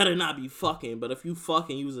 you better not be fucking, but if you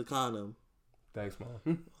fucking, use a condom. Thanks, Mom. I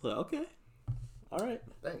was like, okay. All right.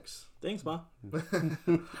 Thanks, Mom.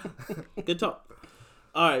 Good talk.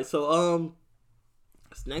 All right, so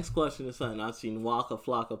this next question is something I've seen Waka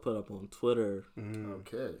Flocka put up on Twitter.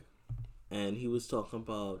 Okay. And he was talking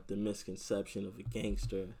about the misconception of a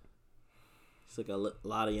gangster. It's like a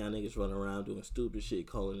lot of y'all niggas running around doing stupid shit,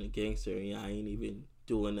 calling it a gangster, and y'all ain't even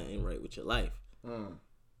doing nothing right with your life.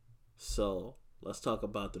 So let's talk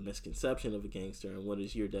about the misconception of a gangster and what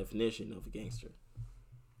is your definition of a gangster.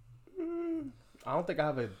 I don't think I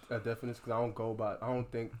have a definition because I don't go by. I don't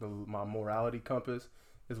think my morality compass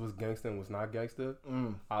is what's gangster and what's not gangster.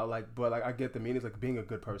 But I get the meaning. It's like being a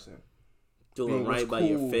good person. Doing right by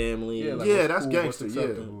your family. Yeah, that's cool, gangster.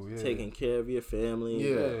 Yeah. Taking care of your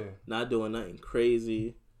family. Yeah. Not doing nothing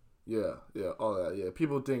crazy. Yeah. All that. Yeah.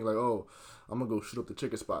 People think like, oh, I'm going to go shoot up the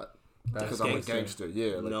chicken spot because I'm a gangster.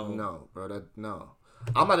 Yeah. Like, no, bro. No.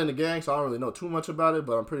 I'm not in the gang, so I don't really know too much about it,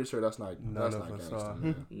 but I'm pretty sure that's not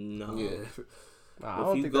gangster. No. Yeah.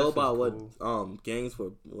 If you go by what gangs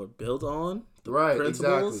were built on, the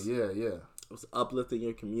principles, exactly. Yeah. It was uplifting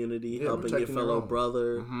your community, helping your fellow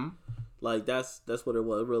brother. Mm-hmm. Like that's what it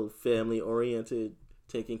was, real family oriented,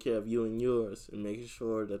 taking care of you and yours and making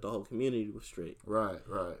sure that the whole community was straight. Right.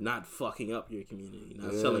 Not fucking up your community,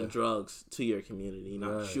 not selling drugs to your community,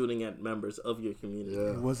 not shooting at members of your community.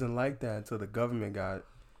 Yeah. It wasn't like that until the government got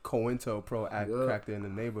COINTELPRO Act cracked in the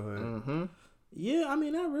neighborhood. Mm-hmm. Yeah, I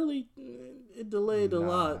mean, that really, it delayed a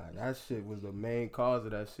lot. That shit was the main cause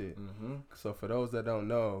of that shit. Mm-hmm. So for those that don't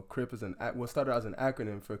know, CRIP is what started as an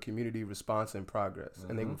acronym for Community Response and Progress. Mm-hmm.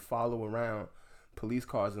 And they would follow around police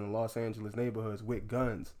cars in Los Angeles neighborhoods with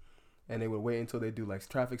guns. And they would wait until they do like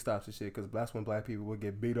traffic stops and shit because that's when black people would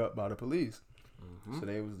get beat up by the police. Mm-hmm. So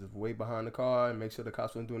they was just wait behind the car and make sure the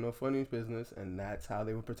cops weren't doing no funny business. And that's how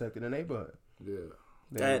they were protecting the neighborhood. Yeah.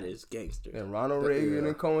 That is gangster. And Ronald Reagan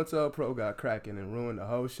and COINTELPRO got cracking and ruined the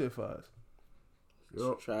whole shit for us.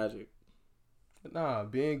 It's tragic. Nah,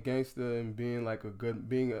 being gangster and being like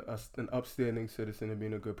an upstanding citizen and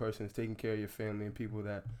being a good person is taking care of your family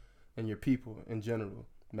and your people in general.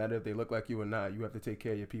 No matter if they look like you or not, you have to take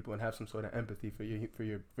care of your people and have some sort of empathy for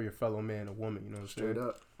your fellow man or woman. You know what I'm saying? Straight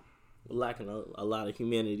up. We're lacking a lot of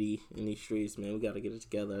humanity in these streets, man. We got to get it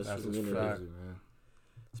together as a community. Crazy, man.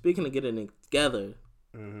 Speaking of getting it together.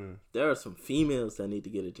 Mm-hmm. There are some females that need to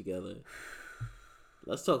get it together.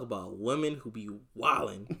 Let's talk about women who be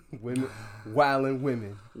wildin'. Wildin'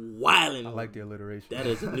 women. Wildin'. I like the alliteration. That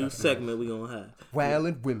is a new segment we gonna have.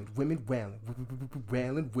 Wildin' women. Women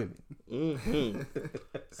wildin' women. Mm-hmm.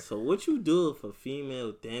 So what you do if a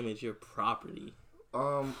female damage your property?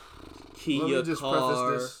 Key let your me just car.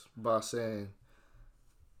 Preface this by saying,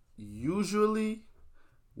 usually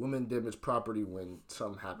women damage property when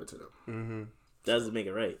something happened to them. Mm-hmm. Doesn't make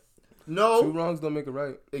it right. No. 2 wrongs don't make it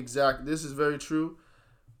right. Exactly. This is very true.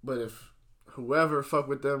 But if whoever fuck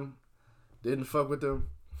with them didn't fuck with them,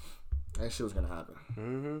 that shit was gonna happen.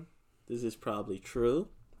 Mm-hmm. This is probably true.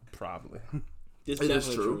 Probably. It's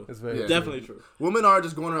definitely true. It's very definitely true. Women are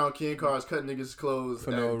just going around keying cars, cutting niggas' clothes,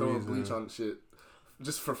 for and no throwing reason. bleach on shit.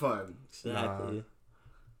 Just for fun. Exactly. Nah.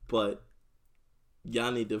 But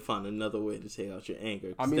y'all need to find another way to take out your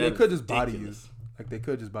anger. I mean, they could just body you. Like, they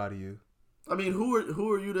could just body you. I mean, who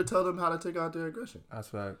are you to tell them how to take out their aggression? That's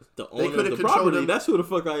facts. The owner of the property. Them. That's who the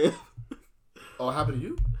fuck I am. Oh, it happened to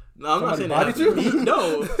you? No, I'm not saying that. You?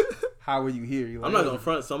 No. How were you here? Like, I'm not gonna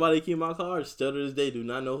front. Somebody keep my car. Still to this day, do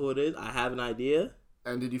not know who it is. I have an idea.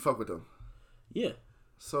 And did you fuck with them? Yeah.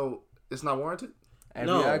 So it's not warranted?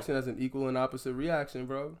 Every action has an equal and opposite reaction,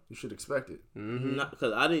 bro. You should expect it. Mm-hmm.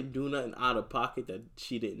 Because I didn't do nothing out of pocket that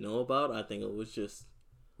she didn't know about. I think it was just...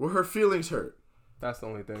 Were her feelings hurt? That's the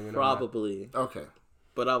only thing. You know, probably. Okay.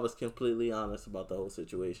 But I was completely honest about the whole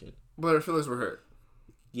situation. But her feelings were hurt?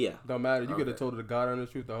 Yeah. Don't matter. You could have told her the God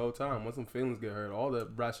honest truth the whole time. Once some feelings get hurt, all the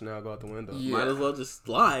rationale go out the window. Yeah. Might as well just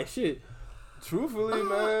lie. Shit. Truthfully,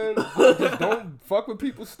 man, just don't fuck with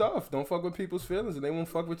people's stuff. Don't fuck with people's feelings, and they won't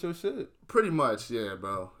fuck with your shit. Pretty much, yeah,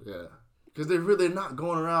 bro. Yeah, because they're really not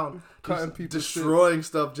going around cutting people, destroying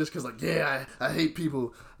stuff just because, like, yeah, I hate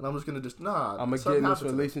people, and I'm just gonna just I'm gonna get in this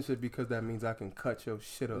relationship because that means I can cut your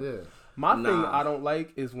shit up. Yeah. My thing I don't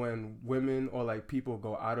like is when women or like people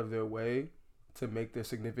go out of their way to make their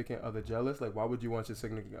significant other jealous. Like, why would you want your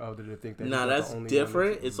significant other to think that? Nah, that's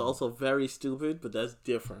different. It's also very stupid, but that's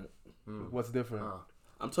different. What's different?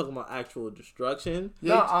 I'm talking about actual destruction.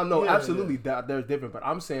 Yeah, no, I know absolutely that there's different, but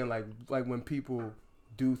I'm saying like when people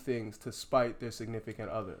do things to spite their significant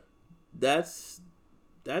other. That's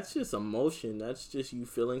just emotion. That's just you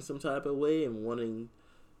feeling some type of way and wanting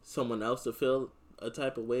someone else to feel a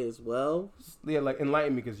type of way as well. Yeah, like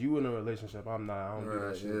enlighten me because you in a relationship. I'm not. I don't do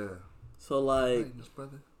that shit. Yeah. So like,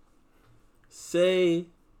 say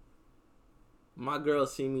my girl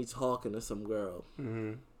see me talking to some girl.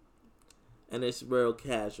 Mm-hmm. And it's real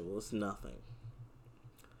casual. It's nothing.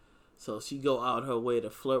 So she go out her way to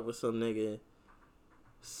flirt with some nigga.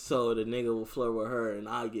 So the nigga will flirt with her, and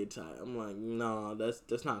I get tired. I'm like, no,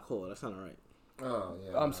 that's not cool. That's not right. Oh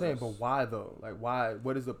yeah. I'm saying, but why though? Like, why?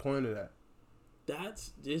 What is the point of that?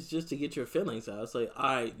 It's just to get your feelings out. It's like,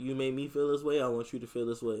 all right, you made me feel this way. I want you to feel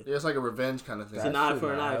this way. Yeah, it's like a revenge kind of thing. It's an eye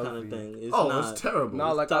for an eye kind of thing. It's terrible.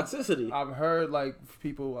 No, like toxicity. I've heard like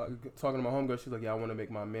people talking to my homegirl. She's like, yeah, I want to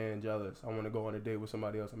make my man jealous. I want to go on a date with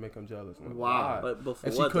somebody else and make him jealous. Like, why?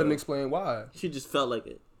 And she couldn't explain why. She just felt like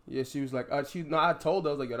it. Yeah, she was like, I told her,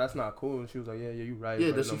 I was like, yo, that's not cool. And she was like, yeah, you right.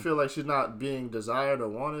 Yeah, does she feel like she's not being desired or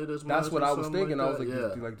wanted as much? That's what I was thinking. I was like,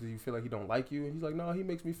 do you feel like he don't like you? And he's like, no, he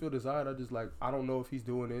makes me feel desired. I don't know if he's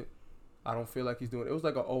doing it. I don't feel like he's doing it. It was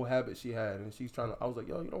like an old habit she had, and she's trying to. I was like,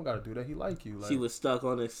 yo, you don't got to do that. He like you. Like, she was stuck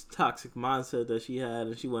on this toxic mindset that she had,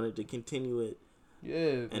 and she wanted to continue it.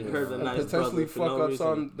 Yeah, and her the nice potentially fuck up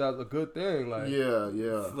something that's a good thing. Like,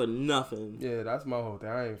 yeah, for nothing. Yeah, that's my whole thing.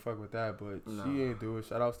 I ain't fuck with that, but she ain't do it.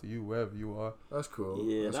 Shout outs to you, wherever you are. That's cool.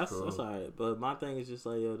 Yeah, that's alright. But my thing is just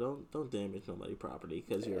like, yo, don't damage nobody's property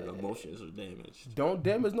because your emotions are damaged. Don't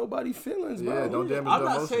damage nobody's feelings, bro. Yeah, don't damage. I'm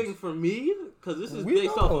not saying for me because this is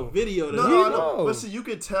based off a video. No. But see, you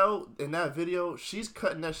could tell in that video, she's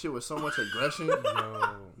cutting that shit with so much aggression.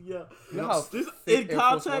 Yeah. You know in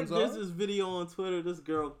context, there's this video on Twitter. This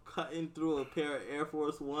girl cutting through a pair of Air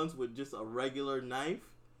Force Ones with just a regular knife.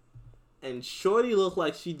 And Shorty looked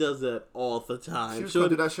like she does that all the time. She do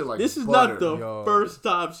that shit like this is butter. Not the first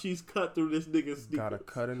time she's cut through this nigga's sneakers. Gotta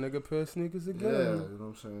cut a nigga pair of sneakers again. Yeah, you know what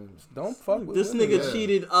I'm saying? Don't fuck with this nigga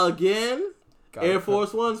cheated again. Air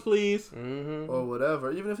Force Ones, please. Mm-hmm. Or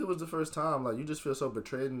whatever. Even if it was the first time, like, you just feel so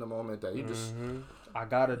betrayed in the moment that you just... I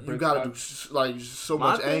gotta... You gotta do, like, so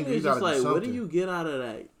much anger. You gotta do something. What do you get out of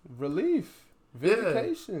that? Relief.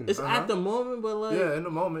 Vindication. It's at the moment, but like... Yeah, in the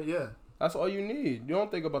moment, yeah. That's all you need. You don't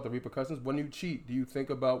think about the repercussions. When you cheat, do you think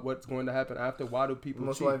about what's going to happen after? Why do people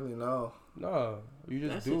Most cheat? likely, no. No. You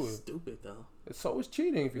just do it. That's stupid, though. So is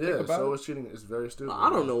cheating if you think about it. Yeah, so is cheating. It's very stupid. I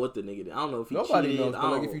don't know what the nigga did. I don't know if he Nobody cheated. knows.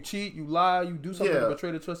 But like, if you cheat, you lie, you do something to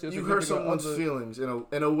betray the trust of your you hurt someone's feelings in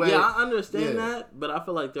a way. Yeah, I understand that, but I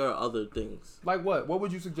feel like there are other things. Like what? What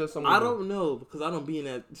would you suggest someone I do? don't know because I don't be in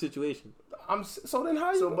that situation. So then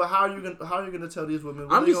how you? But how are you gonna tell these women?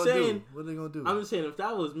 What are they gonna do? I'm just saying if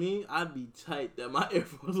that was me, I'd be tight that my Air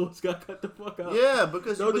Force Ones got cut the fuck out. Yeah,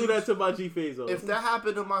 because don't do that to my G-Phase. If that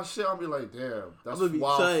happened to my shit, I'll be like, damn, that's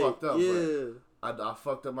wild, fucked up. Yeah. I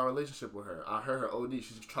fucked up my relationship with her. I heard her OD.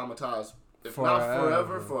 She's traumatized If not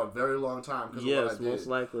forever, for a very long time. Yes, most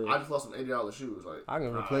likely. I just lost some $80 shoes. Like I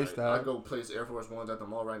can replace that. I go place Air Force Ones at the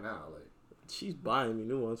mall right now. Like she's buying me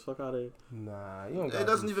new ones. Fuck out of here. Nah, you don't. It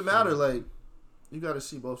doesn't even matter. Like you got to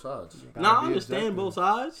see both sides. Nah, I understand both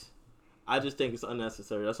sides. I just think it's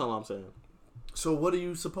unnecessary. That's all I'm saying. So what do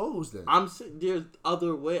you suppose then? There's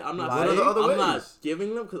other way. I'm not saying I'm not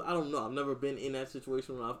giving them because I don't know. I've never been in that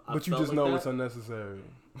situation where I've but you just know it's unnecessary.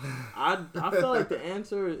 I feel like the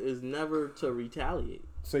answer is never to retaliate.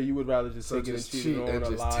 So you would rather just take it and cheat on a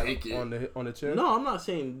lie on the chair? No, I'm not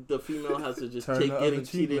saying the female has to just take getting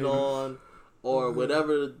cheated on or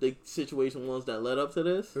whatever the situation was that led up to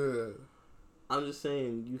this. Yeah. I'm just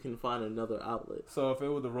saying you can find another outlet. So if it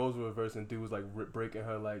was the roles were reversed and dude was like breaking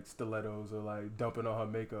her like stilettos or like dumping on her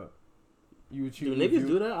makeup, you would choose. Do niggas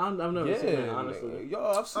do that? I've never seen that, honestly. Yo,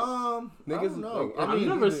 I've seen niggas. I don't know. I've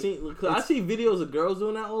never seen. Cause I see videos of girls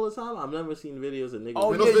doing that all the time. I've never seen videos of niggas.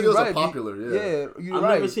 Oh, those videos are popular. Yeah, you're I've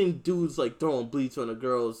never seen dudes like throwing bleach on the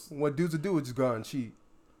girls. What dudes would do is just go out and cheat.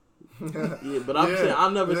 Yeah, but I'm saying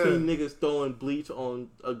I've never seen niggas throwing bleach on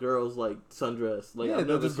a girl's like sundress. Like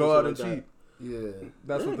they'll just go out and cheat. Yeah,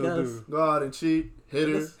 that's what they'll do. Go out and cheat, hit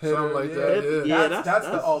her, something like that. Yeah, that's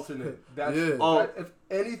the alternate. That's if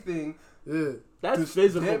anything. Yeah, that's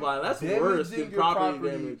physical violence. That's worse than property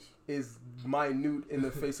damage. Is minute in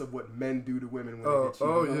the face of what men do to women when they get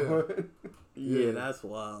cheated. Yeah, that's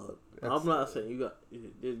wild. I'm not saying you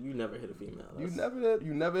never hit a female. You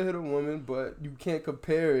never hit a woman, but you can't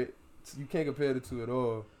compare it. You can't compare the two at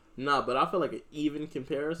all. Nah, but I feel like an even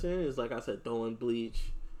comparison is like I said, throwing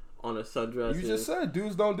bleach on a sundress. You just said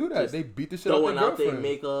dudes don't do that. They beat the shit out their girlfriend. Throwing out their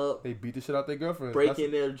makeup. They beat the shit out their girlfriend.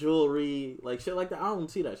 Breaking their jewelry. Like shit like that. I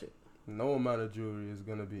don't see that shit. No amount of jewelry is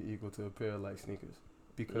going to be equal to a pair of like sneakers.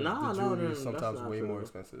 Because the jewelry is sometimes way more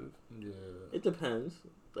expensive. Yeah. It depends.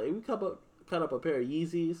 Like we cut up a pair of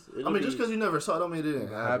Yeezys. Just because you never saw it don't mean it didn't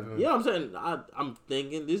happen. Yeah, I'm saying I'm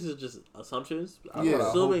thinking this is just assumptions. I'm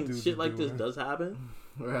assuming shit like this does happen.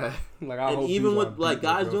 Right. Like and even with like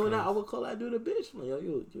guys doing that, I would call that dude a bitch. Like, yo,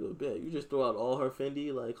 you a bitch. You just throw out all her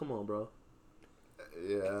Fendi. Like, come on, bro.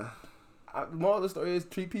 Yeah. Moral of the story is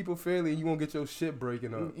treat people fairly and you won't get your shit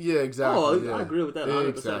breaking up. Yeah, exactly. Oh, I agree with that 100%.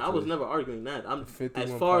 Exactly. I was never arguing that.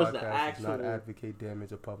 As far as the actual... does not advocate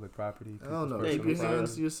damage of public property. I don't know. Keep your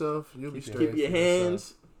hands to yourself. You'll be straight. Keep your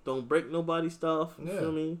hands. Don't break nobody's stuff. You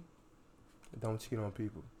feel me? Don't cheat on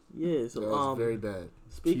people. Yeah, so that's very bad.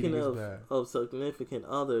 Speaking of significant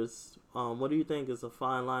others, what do you think is a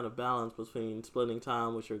fine line of balance between splitting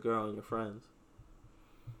time with your girl and your friends?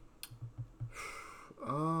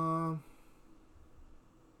 I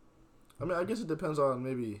mean, I guess it depends on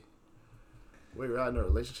maybe where you're at in a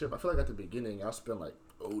relationship. I feel like at the beginning, I'll spend like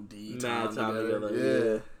OD time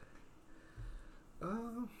together. Yeah.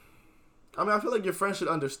 I mean, I feel like your friend should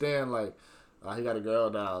understand, like, he got a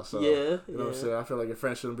girl now, so you know what I'm saying. I feel like your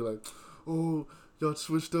friend shouldn't be like, oh, y'all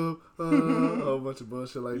switched up, a whole bunch of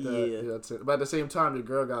bullshit like that. Yeah. You know what I'm saying? But at the same time, your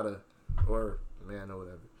girl or man or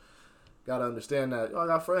whatever, gotta understand that I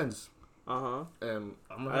got friends. And I'm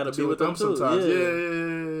gonna have to be with them sometimes.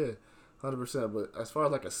 Yeah. 100%. But as far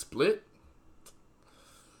as like a split,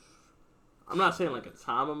 I'm not saying like a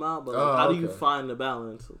time amount, but like, how do you find the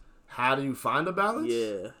balance? How do you find the balance?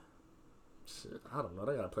 Yeah. Shit, I don't know.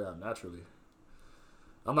 They gotta play out naturally.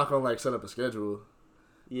 I'm not gonna like set up a schedule.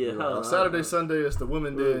 Yeah. Saturday, Sunday is the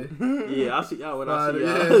women day. Yeah, I see y'all when I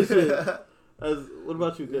see y'all. What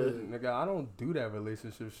about you, kid? Yeah, nigga, I don't do that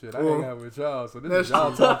relationship shit. I hang out with y'all, so this is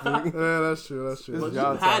y'all topic. Yeah, that's true. But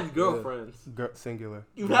you've had girlfriends. Singular.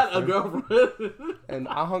 You've had a girlfriend. And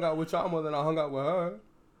I hung out with y'all more than I hung out with her.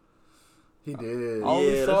 He did. I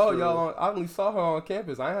only saw her on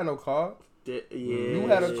campus. I ain't had no car. You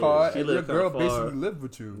had a car, and your girl basically lived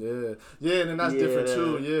with you. Yeah, and then that's different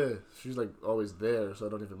too. Yeah, she's like always there, so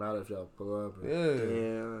it don't even matter if y'all pull up.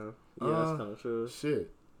 Yeah, that's kind of true.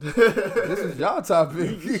 Shit. This is y'all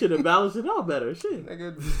topic. You should have balanced it out better. Shit.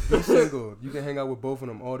 Nigga, be single. You can hang out with both of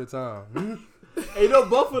them all the time. Ain't no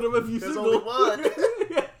both of them if you single. Only one.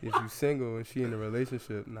 If you single and she in a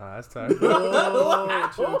relationship, nah, that's tight. Chill.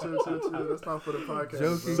 That's not for the podcast.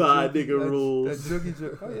 Joking, side nigga rules. That jokey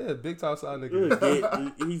joke. Oh yeah, big time side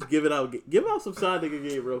nigga. He's giving out. Give out some side nigga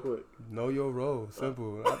game real quick. Know your role.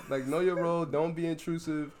 Simple. Like know your role. Don't be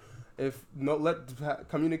intrusive.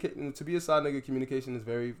 Communicate to be a side nigga. Communication is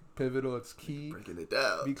very pivotal. It's key. Breaking it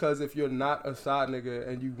down. Because if you're not a side nigga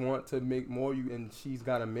and you want to make more, and she's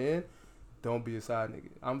got a man. Don't be a side nigga.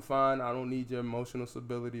 I'm fine. I don't need your emotional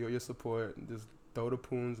stability or your support. Just throw the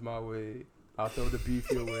poons my way. I'll throw the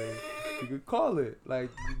beef your way. You could call it like.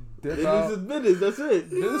 Business is business. That's it.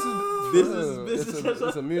 Business is business.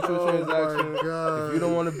 It's a mutual transaction. If you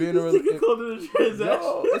don't want to be in a relationship,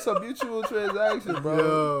 it's a mutual transaction, bro.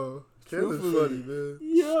 Yo, Kayla's funny, man.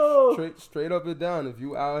 Yo, straight up and down. If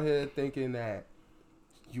you out here thinking that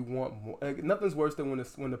you want more, like, nothing's worse than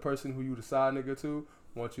when the person who you the side nigga to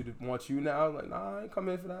wants you now. Like, nah, I ain't come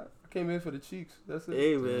in for that. I came in for the cheeks. That's it.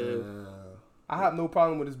 Hey, man. Yeah. I have no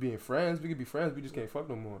problem with us being friends. We could be friends. We just can't fuck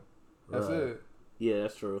no more. That's it. Yeah,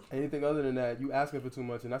 that's true. Anything other than that, you asking for too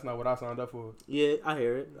much, and that's not what I signed up for. Yeah, I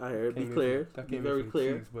hear it. Be clear. Be very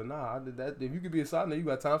clear. Cheeks, but nah, I did that. If you could be a side nigga, you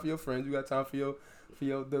got time for your friends. You got time for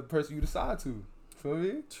the person you decide to. Feel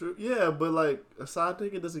me? True. Yeah, but like a side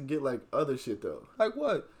nigga doesn't get like other shit though. Like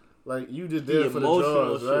what? Like you just there for the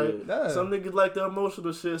drugs, right? Yeah. Some niggas like the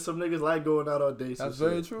emotional shit. Some niggas like going out on dates. That's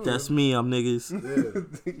very true. That's me. I'm niggas.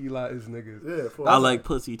 Yeah. Eli is niggas. Yeah. I like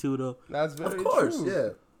pussy too, though. That's very true. Of course, yeah.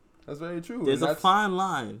 That's very true. There's a fine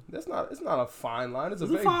line. It's not a fine line. It's a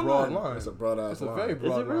very broad line. It's a broad ass line. It's a very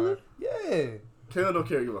broad line. Yeah. Kayla don't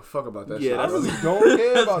care. Give a fuck about that shit. I really don't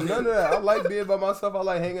care about none of that. I like being by myself. I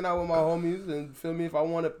like hanging out with my homies and feel me if I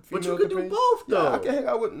want to. But you can do both though. Yeah, I can hang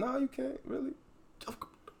out with. No, you can't really.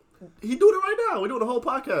 He doing it right now. We doing the whole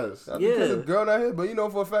podcast. That's because the girl not here, but you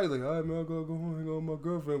know for a fact, like, all right, man, I gotta go home, hang out with my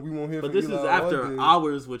girlfriend. We won't hear from you. But this is after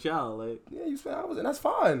hours with y'all, like. Yeah, you spend hours, and that's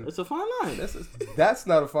fine. It's a fine line. That's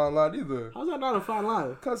not a fine line either. How's that not a fine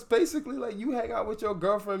line? Because basically, like, you hang out with your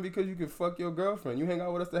girlfriend because you can fuck your girlfriend. You hang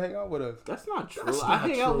out with us to hang out with us. That's not true. I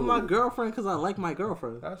hang out with my girlfriend because I like my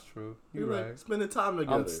girlfriend. That's true. You're right. Like spending time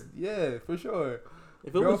together. Yeah, for sure.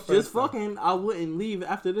 If it was just fucking, I wouldn't leave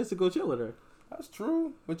after this to go chill with her. That's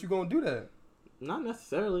true. But you gonna do that? Not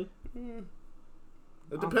necessarily.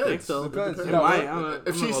 It depends. So. It depends.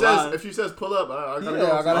 If she says pull up, I gotta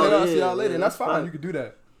go. I gotta hang out, see y'all later, and that's fine. You can do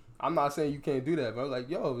that. I'm not saying you can't do that, but like,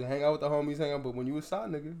 yo, hang out with the homies, hang out. But when you a side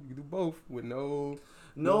nigga, you can do both with no.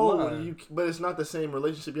 But it's not the same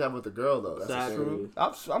relationship you have with the girl though. That's true.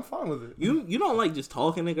 I'm fine with it. You don't like just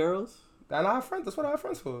talking to girls? And I have friends. That's what I have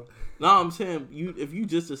friends for. No, I'm saying if you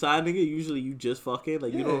just a side nigga, usually you just fucking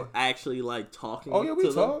like you don't actually like talking. Oh yeah, we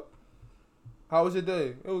talk. How was your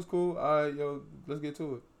day? It was cool. All right, yo, let's get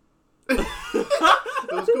to it.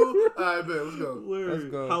 It was cool. All right, man, let's go. Let's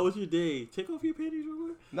go. How was your day? Take off your panties real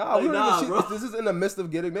quick. Nah, this is in the midst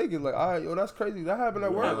of getting naked. Like, all right, yo, that's crazy. That happened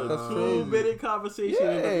at work. That's crazy. 2-minute conversation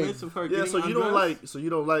in the midst of her getting so you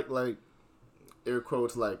don't like air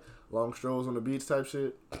quotes like long strolls on the beach type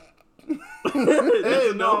shit.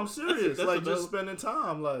 Hey, no, I'm serious. Like just spending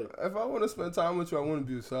time. Like if I want to spend time with you, I want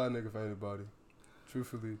to be a side nigga for anybody.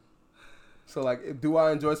 Truthfully. So like, do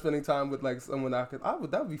I enjoy spending time with like someone that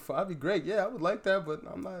would be fun. That'd be great. Yeah, I would like that, but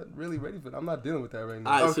I'm not really ready for it. I'm not dealing with that right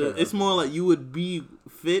now. So it's more like you would be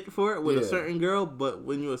fit for it with a certain girl, but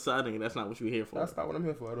when you're a side nigga, that's not what you're here for. That's not what I'm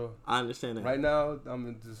here for at all. I understand that. Right now,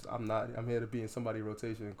 I'm here to be in somebody's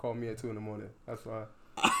rotation. Call me at 2 a.m. That's fine.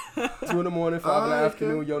 2 a.m, 5 in the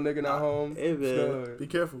afternoon, your nigga not home. Hey, man. Be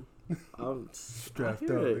careful. I'm strapped up,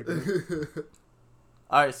 nigga.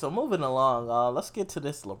 All right, so moving along, let's get to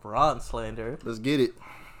this LeBron slander. Let's get it.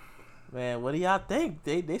 Man, what do y'all think?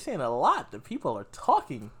 They saying a lot. The people are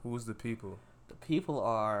talking. Who's the people? The people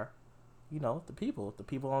are, the people. The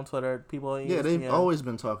people on Twitter, people on ESPN. Yeah, they've always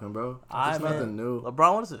been talking, bro. It's nothing new.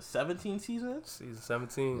 LeBron, what is it, 17 seasons? Season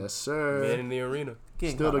 17. Yes, sir. Man in the arena.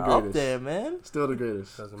 Getting still the greatest. Up there, man. Still the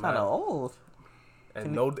greatest. Kind of old.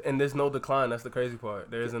 And there's no decline. That's the crazy part.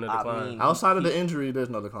 There isn't a decline. Outside of the injury, there's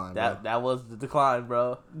no decline. That was the decline,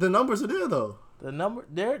 bro. The numbers are there though.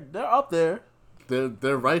 They're up there.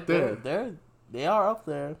 They're right there. They are up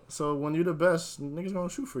there. So when you're the best, niggas gonna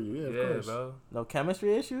shoot for you. Yeah, of course. Bro. No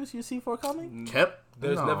chemistry issues you see forthcoming?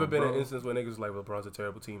 There's never been an instance where niggas like LeBron's a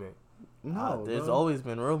terrible teammate. No, there's always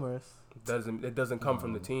been rumors. It doesn't come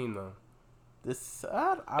from the team though.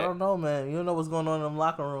 I don't know, man. You don't know what's going on in them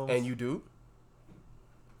locker rooms. And you do?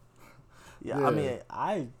 Yeah, I mean,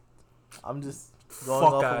 I'm just going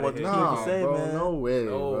off of what the people say, bro, man. No way,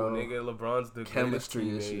 bro. Nigga, LeBron's the chemistry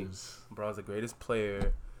greatest issues. LeBron's the greatest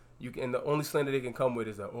player. And the only slander they can come with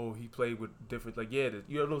is that he played with different. Like you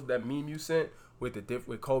know that meme you sent with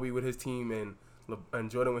with Kobe with his team and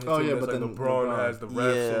Jordan with his team. But like then LeBron has the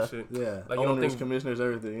refs and shit. Yeah, like you don't think commissioners,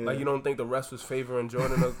 everything. Yeah. Like you don't think the refs was favoring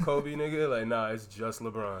Jordan or Kobe, nigga? Like nah, it's just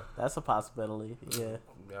LeBron. That's a possibility. Yeah.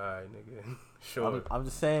 All right, nigga. Sure. I'm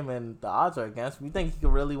just saying, man. The odds are against me. You think he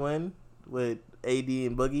could really win with AD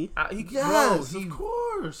and Boogie? Yes, of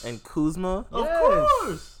course. And Kuzma, of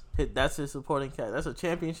course. That's his supporting cast. That's a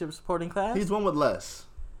championship supporting class. He's one with less.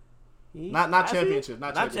 Not championship.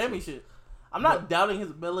 Not championship. I'm not doubting his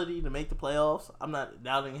ability to make the playoffs. I'm not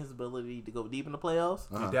doubting his ability to go deep in the playoffs.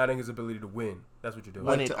 You're doubting his ability to win. That's what you're doing.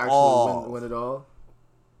 Win it all. Win it all.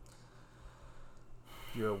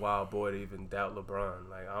 You're a wild boy to even doubt LeBron.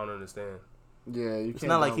 Like, I don't understand. Yeah, you can't. It's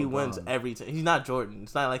not like he wins every time. He's not Jordan.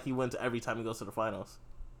 It's not like he wins every time he goes to the finals.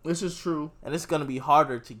 This is true. And it's going to be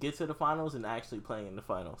harder to get to the finals than actually playing in the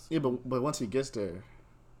finals. Yeah, but once he gets there.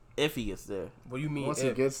 If he gets there. What do you mean once he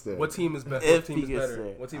gets there? What team is better? If he gets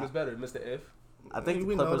there. What team is better, Mr. If? I think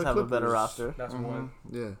the Clippers have a better roster. That's one.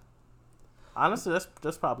 Yeah. Honestly,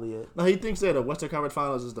 that's probably it. No, he thinks that the Western Conference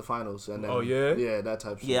Finals is the finals. And then, yeah, that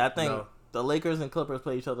type of shit. Yeah, I think the Lakers and Clippers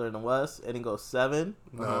play each other in the West, and it goes 7.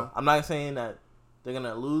 I'm not saying that they're going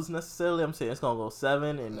to lose necessarily. I'm saying it's going to go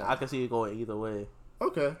 7, and I can see it going either way.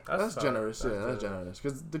 Okay, that's generous. That's generous.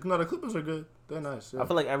 Because the Clippers are good. They're nice. Yeah. I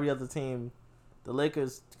feel like every other team, the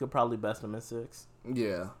Lakers could probably best them in 6.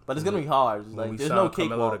 Yeah. But it's going to be hard. Like, there's no cakewalk.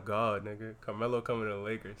 Carmelo to God, nigga. Carmelo coming to the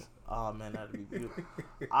Lakers. Oh, man, that'd be beautiful.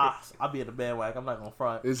 I'll be at the bandwagon. I'm not going to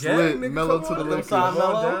front. It's lit. Melo to the Lakers. Come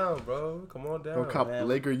on down, bro. Come on down. Go cop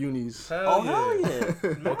Laker unis. Hell yeah.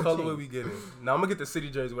 What colorway we getting? Now, I'm going to get the city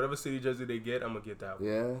jersey. Whatever city jersey they get, I'm going to get that one.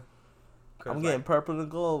 Yeah. I'm getting purple and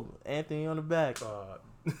gold. Anthony on the back.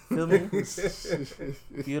 Feel me?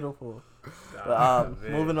 Beautiful. But,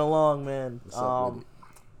 moving along, man.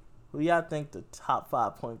 Who y'all think the top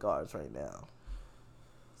 5 point guards right now?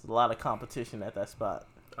 There's a lot of competition at that spot.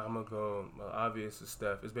 I'm gonna go. Obvious is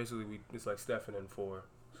Steph. It's basically it's like Steph and then 4.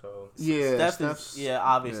 So yeah, Steph is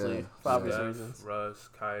obviously for obvious reasons. Russ,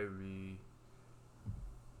 Kyrie.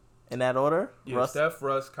 In that order? Yeah, Steph,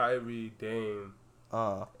 Russ, Kyrie, Dame,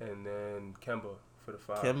 and then Kemba for the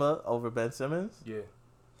 5. Kemba over Ben Simmons? Yeah.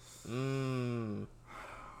 I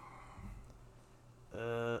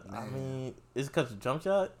mean, is it because of jump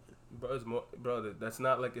shot? Bro, it's more, that's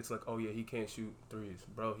not like it's like, oh yeah, he can't shoot threes.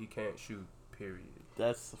 Bro, he can't shoot, period.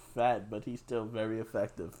 That's a fact, but he's still very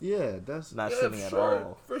effective. Yeah, that's not shooting at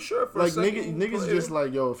all. For sure. Like niggas just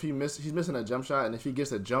like, yo, if he's missing a jump shot, and if he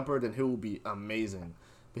gets a jumper, then he will be amazing.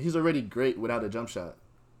 But he's already great without a jump shot.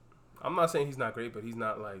 I'm not saying he's not great, but he's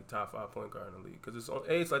not like top 5 point guard in the league because it's I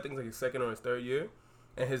think it's like his 2nd or his 3rd year.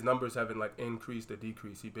 And his numbers haven't like increased or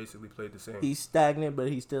decreased. He basically played the same. He's stagnant, but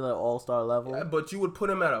he's still at all-star level. Yeah, but you would put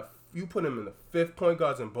him in the 5th point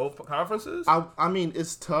guards in both conferences? I mean,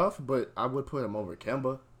 it's tough, but I would put him over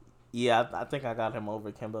Kemba. Yeah, I think I got him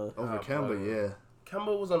over Kemba. Kemba, yeah.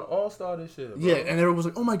 Kemba was an all-star this year, bro. Yeah, and everyone was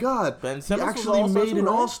like, oh my God, Ben Simmons he actually made an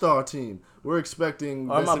all-star team. We're expecting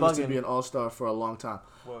Ben Simmons to be an all-star for a long time.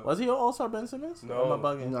 What? Was he an all-star, Ben Simmons? No. Am I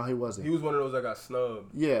bugging? No, he wasn't. He was one of those that got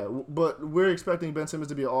snubbed. Yeah, but we're expecting Ben Simmons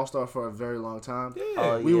to be an all-star for a very long time.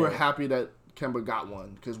 Yeah. We were happy that Kemba got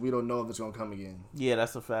one because we don't know if it's going to come again. Yeah,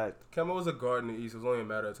 that's a fact. Kemba was a guard in the East. It was only a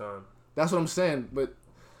matter of time. That's what I'm saying, but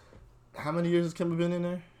how many years has Kemba been in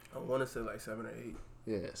there? I want to say like 7 or 8.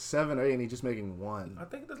 Yeah, 7 or 8, and he's just making 1. I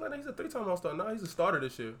think he's a 3-time all-star. No, he's a starter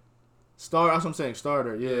this year. That's what I'm saying,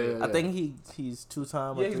 starter. Yeah. I think he's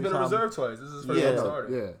 2-time. Yeah, he's been a reserve twice. This is his first time starter.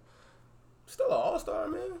 Yeah. Still an all-star,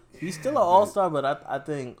 man. He's still an all-star, but I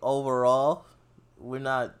think overall, we're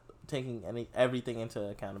not taking everything into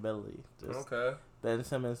accountability. Okay. Ben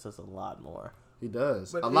Simmons does a lot more. He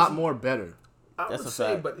does. A lot more better. I would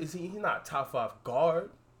say, but he's not top 5 guard?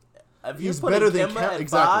 If he's better than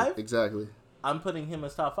Kemba. Exactly. I'm putting him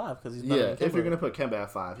as top 5 because he's better than Kemba. If you're gonna put Kemba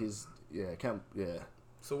at 5, he's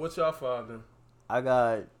So what's y'all 5 then? I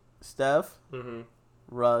got Steph,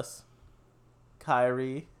 Russ,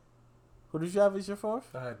 Kyrie. Who did you have as your 4th?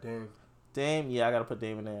 I had Dame. Dame, yeah, I gotta put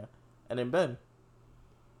Dame in there, and then Ben.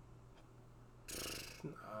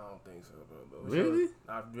 I don't think so, bro. Really?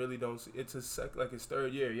 I really don't see. It's his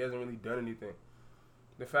 3rd year. He hasn't really done anything.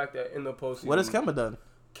 The fact that in the postseason, what has Kemba done?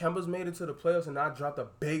 Kemba's made it to the playoffs and not dropped a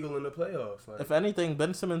bagel in the playoffs. Like, if anything,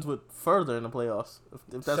 Ben Simmons would further in the playoffs. If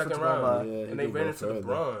that's 2nd round, and they ran into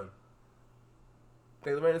LeBron.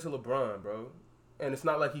 They ran into LeBron, bro. And it's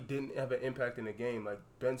not like he didn't have an impact in the game. Like,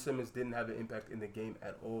 Ben Simmons didn't have an impact in the game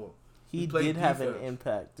at all. He did have an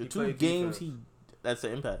impact. The 2 games that's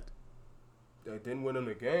the impact. They didn't win in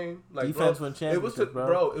the game. Like, defense won championships,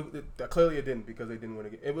 bro. Clearly it didn't because they didn't win a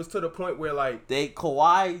game. It was to the point where, like...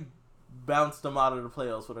 Kawhi bounced them out of the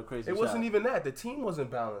playoffs with a crazy shot. It wasn't even that. The team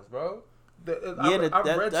wasn't balanced, bro. I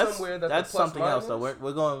read somewhere that that's something else, though.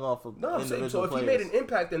 We're going off of individual so if players. He made an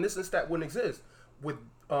impact, then this and stat wouldn't exist. With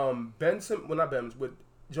with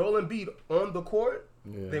Joel Embiid on the court,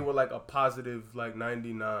 they were like a positive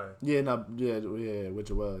 99. With Joel. Yeah. With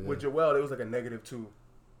Joel, it was like a -2,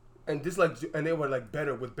 and they were like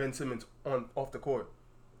better with Ben Simmons off the court.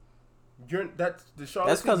 That's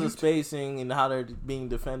because of spacing and how they're being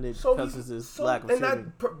defended because of this lack of shooting.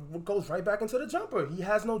 And that goes right back into the jumper. He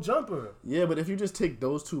has no jumper. Yeah, but if you just take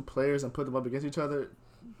those two players and put them up against each other,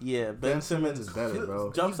 yeah, Ben Simmons is better,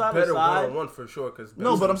 bro. Jumps out of side. One-on-one for sure.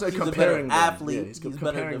 But I'm saying comparing he's a better athlete. Yeah, he's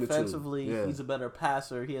better defensively. Yeah. He's a better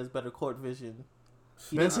passer. He has better court vision.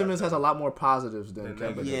 Ben Simmons has a lot more positives than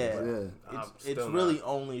Kemba. Yeah. It's really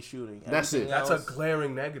only shooting. That's it. That's a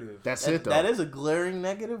glaring negative. That's it, though. That is a glaring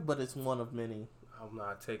negative, but it's one of many. I'm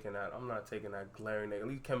not taking that glaring negative.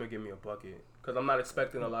 At least Kemba give me a bucket. Because I'm not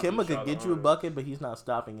expecting a lot. Kemba could get you a bucket, but he's not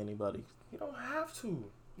stopping anybody. You don't have to.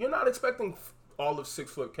 You're not expecting all of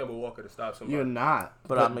 6 foot Kemba Walker to stop somebody. You're not.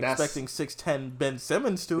 But I'm expecting 6'10" Ben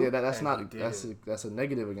Simmons to. Yeah, that's not. That's a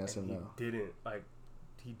negative against him, though.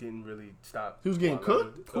 He didn't really stop. He was getting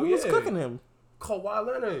cooked? Who was cooking him? Kawhi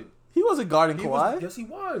Leonard. He wasn't guarding Kawhi. Yes, he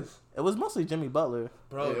was. It was mostly Jimmy Butler.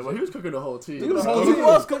 Bro, he was cooking the whole team. He was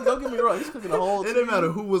cooking. Don't get me wrong. He's cooking the whole team. It didn't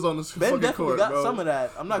matter who was on the fucking court, definitely got some of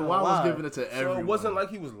that. I'm not going to lie. was giving it to everyone. So it wasn't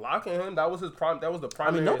like he was locking him. That was his prime. That was the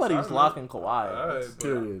primary. I mean, nobody's locking Kawhi.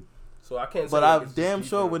 Period. So I can't say. But I damn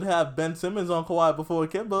sure would have Ben Simmons on Kawhi before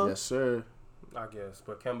Kemba. Yes, sir. I guess.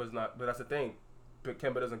 But Kemba's not. But that's the thing.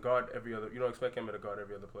 Kemba doesn't guard every other. You don't expect Kemba to guard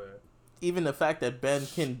every other player. Even the fact that Ben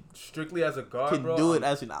can strictly as a guard, do it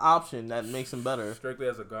as an option, that makes him better. Strictly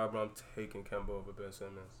as a guard, bro, I'm taking Kemba over Ben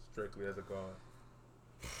Simmons. Strictly as a guard.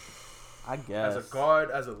 I guess. As a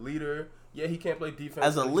guard, as a leader, yeah, he can't play defense.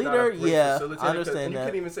 As a leader, yeah, I understand and that. You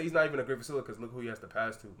couldn't even say he's not even a great facilitator because look who he has to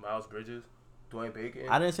pass to: Miles Bridges, Dwayne Bacon.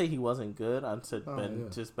 I didn't say he wasn't good. I said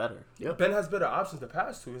just better. Yep. Ben has better options to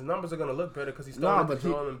pass to. His numbers are gonna look better because he's starting with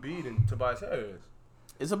Joel Embiid and Tobias Harris.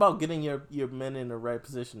 It's about getting your men in the right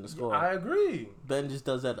position to score. I agree. Ben just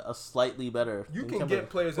does that a slightly better. You can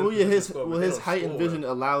get players in his height and vision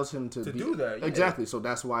allows him to do that. Yeah. Exactly. So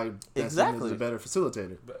that's why Ben Simmons is a better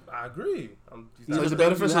facilitator. But I agree. He's a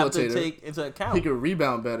better facilitator. Have to take into account. He can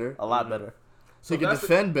rebound better. A lot better. So he can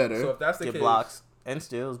defend better. So if that's the case, get blocks and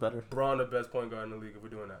steals better. Braun the best point guard in the league if we're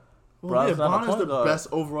doing that. Well, yeah, Braun is the best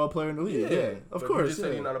overall player in the league. Yeah, of course. You just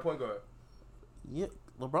said he's not a point guard. Yeah,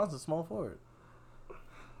 LeBron's a small forward.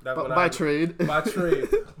 By trade. By trade.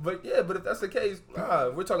 But if that's the case,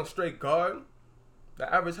 we're talking straight guard.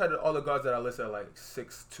 The average height of all the guards that I listed are like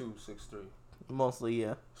 6'2", 6'3". Mostly,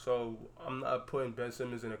 yeah. So I'm not putting Ben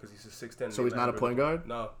Simmons in it because he's a 6'10". So he's not a point guard?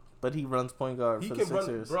 No. But he runs point guard for the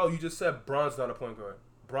Sixers. Bro, you just said Braun's not a point guard.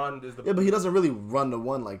 Braun is the... Yeah, but he doesn't really run the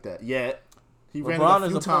one like that yet. He ran it a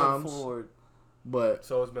few times. Point forward. But...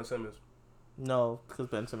 So is Ben Simmons. No, because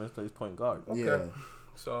Ben Simmons plays point guard. Okay. Yeah.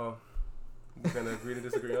 So... We're gonna agree to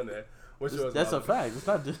disagree on that. What's yours? That's a fact. It's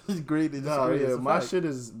not just agree to disagree. No, yeah, my shit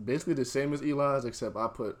is basically the same as Eli's, except I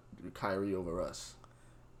put Kyrie over us.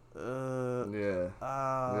 Yeah.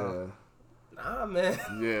 Nah, man.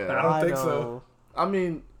 Yeah. I don't think so. I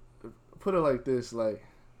mean, put it like this, like,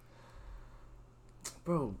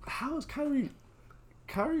 bro, how is Kyrie?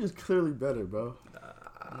 Kyrie is clearly better, bro.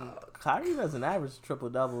 Kyrie doesn't average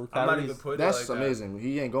triple-double. I'm not even putting that's it like amazing. That.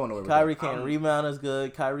 He ain't going nowhere. Kyrie can't rebound as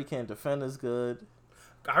good. Kyrie can't defend as good.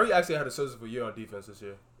 Kyrie actually had a serviceable year on defense this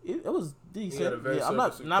year. It was decent. Yeah, I'm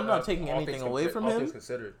not taking anything away from him. All things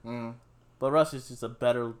considered. But Russ is just a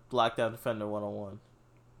better lockdown defender one-on-one.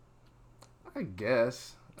 I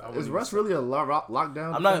guess. Is Russ really a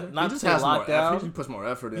lockdown? I'm not just saying lockdown. He puts more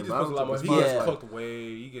effort in. He just puts a lot more.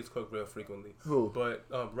 He gets cooked real frequently. Who? But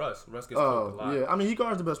Russ gets cooked a lot. Yeah, I mean he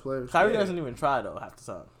guards the best players. Kyrie doesn't even try though half the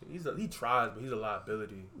time. He tries, but he's a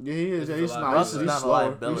liability. Yeah, he is. He's not. Russ is not a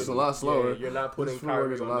liability. He's a lot slower. Yeah, you're not putting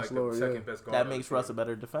Kyrie on like the second best guard. That makes Russ a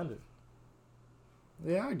better defender.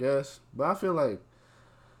 Yeah, I guess. But I feel like,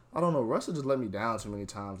 I don't know, Russ just let me down too many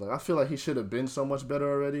times. Like, I feel like he should have been so much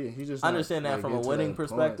better already, and he just... I understand that from a winning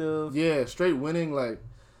perspective. Yeah, straight winning, like...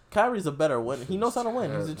 Kyrie's a better winner. He knows how to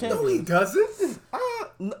win. He's a champion. No, he doesn't.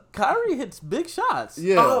 Kyrie hits big shots.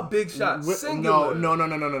 Yeah. Oh, big shots. Singular.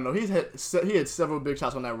 No. He hit several big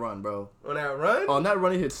shots on that run, bro. On that run? On that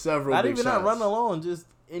run, he hit several big shots. Not even that run alone, just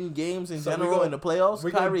in games in general, in the playoffs,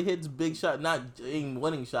 Kyrie hits big shots, not in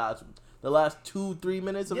winning shots. The last 2-3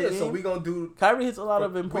 minutes of the game. Yeah, so we gonna do... Kyrie hits a lot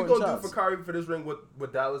of important shots. We gonna do for Kyrie for this ring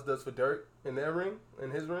what Dallas does for Dirk in their ring,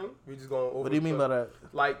 in his ring. We just gonna over... What do you mean by that?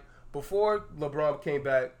 Like, before LeBron came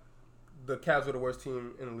back, the Cavs were the worst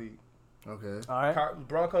team in the league. Okay. All right.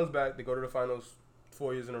 LeBron comes back. They go to the finals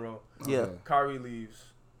 4 years in a row. Yeah. Okay. Kyrie leaves.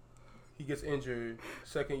 He gets injured.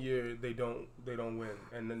 Second year, they don't win.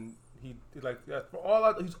 And then he's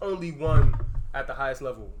only won at the highest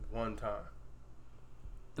level one time.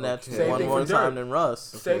 And that's one more time than Russ.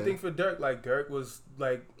 Same thing for Dirk. Like, Dirk was,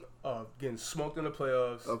 like, getting smoked in the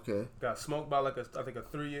playoffs. Okay. Got smoked by I think a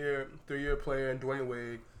three-year player in Dwayne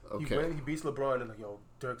Wade. Okay. He beats LeBron and like, yo,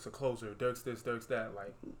 Dirk's a closer. Dirk's this, Dirk's that.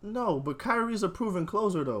 Like, no, but Kyrie's a proven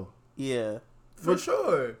closer though. Yeah, for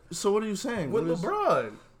sure. So what are you saying? With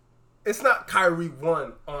LeBron, it's not Kyrie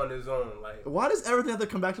won on his own. Like, why does everything have to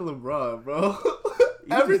come back to LeBron, bro?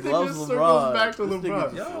 Everything just circles back to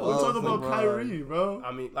LeBron. We're talking about Kyrie, bro.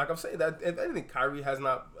 I mean, like I'm saying that if anything, Kyrie is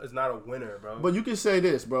not a winner, bro. But you can say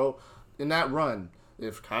this, bro. In that run,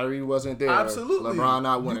 if Kyrie wasn't there, absolutely, LeBron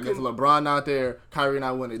not winning. If LeBron not there, Kyrie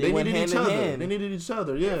not winning. They needed each other. They needed each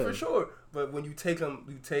other. Yeah, for sure. But when you take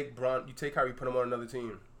Kyrie, put him on another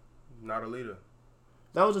team. Not a leader.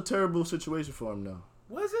 That was a terrible situation for him, though.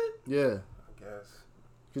 Was it? Yeah. I guess.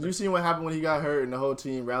 Because you seen what happened when he got hurt and the whole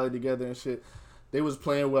team rallied together and shit. They was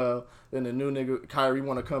playing well. Then the new nigga, Kyrie,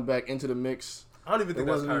 want to come back into the mix. I don't even think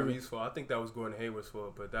that's Kyrie's fault. I think that was Gordon Hayward's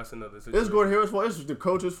fault, but that's another situation. It's Gordon Hayward's fault. It's the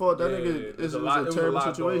coach's fault. That nigga is a terrible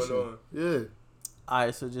situation. Yeah. All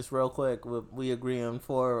right, so just real quick, we agree on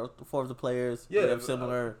four of the players. Yeah, we have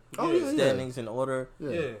similar standings in order.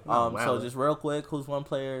 Yeah. So just real quick, who's one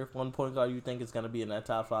player, one point guard you think is gonna be in that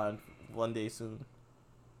top 5 one day soon?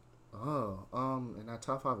 In that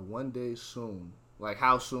top 5 one day soon. Like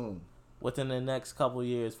how soon? Within the next couple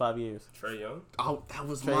years, 5 years. Trae Young. Oh, that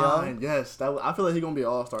was mine. Yes, I feel like he's gonna be an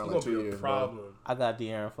all-star in like 2 years. Problem. Bro. I got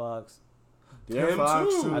De'Aaron Fox. De'Aaron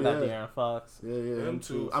Fox too. I got De'Aaron Fox. Yeah, him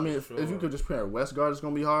too. I mean, if you could just pair West guard, it's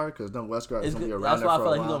gonna be hard because them West guards is gonna be around. That's why I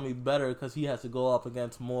feel like he's gonna be better because he has to go up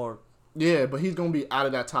against more. Yeah, but he's gonna be out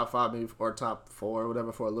of that top 5 maybe or top 4 or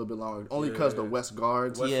whatever for a little bit longer. Only because the West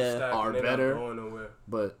guards are better.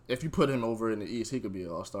 But if you put him over in the East, he could be an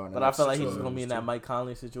all-star. But I feel like he's gonna be in that Mike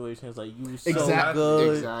Conley situation. It's like you so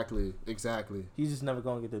good. Exactly. He's just never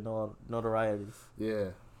gonna get the notoriety. Yeah.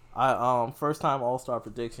 First time All-Star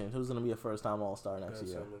prediction. Who's gonna be a first time All-Star next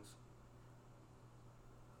year? Simmons.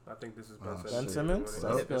 I think this is Ben Simmons.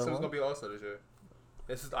 Ben Simmons gonna be All-Star this year.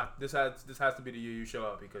 This has to be the year you show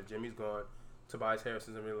out because Jimmy's gone. Tobias Harris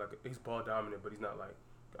isn't really he's ball dominant, but he's not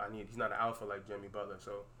he's not an alpha like Jimmy Butler.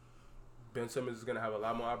 So Ben Simmons is gonna have a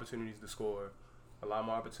lot more opportunities to score, a lot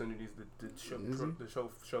more opportunities to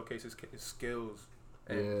showcase his skills.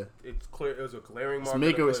 And it's clear. It was a glaring mark.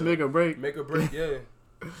 It's make or break. Make or break. Yeah.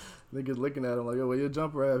 Niggas looking at him like, yo, where your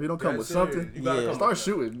jumper at? If you don't come with something, you gotta start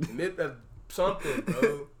shooting. Admit that something,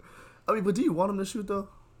 bro. I mean, but do you want him to shoot though?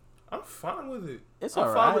 I'm fine with it. I'm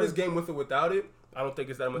fine with this game with or without it. I don't think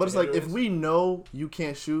it's that much. But it's like if we know you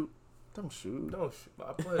can't shoot, don't shoot. Don't shoot.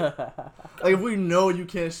 I play. Like if we know you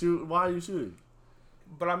can't shoot, why are you shooting?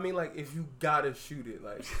 But I mean, like, if you gotta shoot it,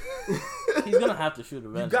 like he's gonna have to shoot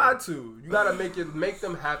eventually. You gotta make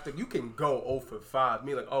them have to. You can go 0 for 5.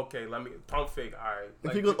 Me like, okay, let me pump fake. All right.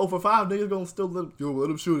 If he goes 0 for 5, niggas gonna still let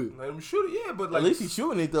him shoot it. Let him shoot it, yeah. But like, at least he's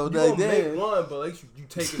shooting it though. You gonna make one, but at least you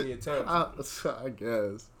taking the attempt. I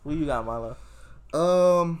guess. Who you got, Milo?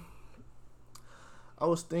 I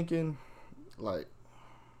was thinking, like,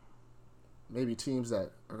 maybe teams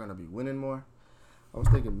that are gonna be winning more. I was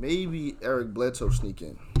thinking maybe Eric Bledsoe sneak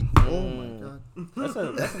in. Oh my god,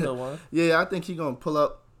 that's a good one. Yeah, I think he's gonna pull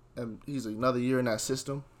up, and he's another year in that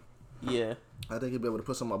system. Yeah, I think he'll be able to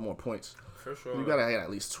put some up more points. For sure, you gotta have at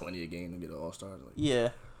least 20 a game to get an All-Star. Like,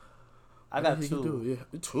 yeah, I got 2.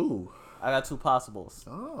 Yeah, 2. I got 2 possibles.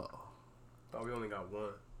 Oh, thought we only got 1.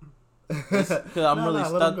 Because I'm really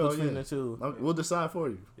stuck between the 2. We'll decide for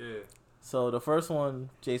you. Yeah. So the first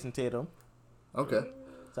one, Jason Tatum. Okay.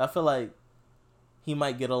 So I feel like he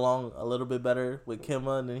might get along a little bit better with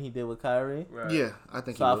Kemba than he did with Kyrie. Right. Yeah, I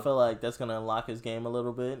think so. I feel like that's gonna unlock his game a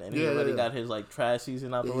little bit, and he already got his like trash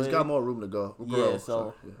season out the way. He's got more room to go. Yeah,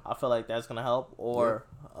 so I feel like that's gonna help. Or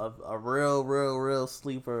a real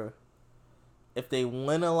sleeper. If they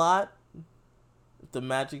win a lot, if the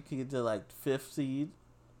Magic can get to like 5th seed,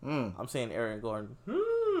 I'm saying Aaron Gordon.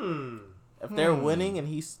 If they're winning and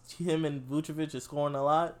him and Vucevic is scoring a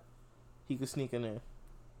lot, he could sneak in there.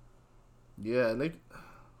 Yeah, and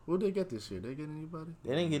who'd they get this year? They get anybody?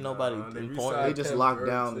 They didn't get nobody important. They just locked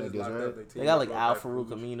down niggas, right? They got like Al Farouk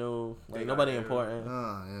Aminu, like nobody important.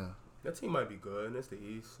 Yeah. That team might be good, and it's the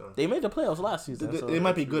East. So. They made the playoffs last season. They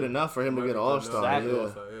might be good enough for him to get an All-Star. Exactly.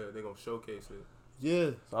 Yeah, they're going to showcase it.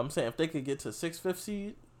 Yeah. So I'm saying if they could get to 6th, 5th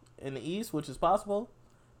seed in the East, which is possible,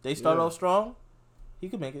 they start off strong, he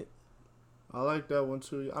could make it. I like that one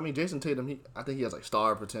too. I mean, Jason Tatum, I think he has like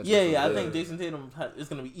star potential. Yeah. I think Jason Tatum is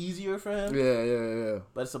going to be easier for him. Yeah.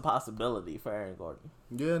 But it's a possibility for Aaron Gordon.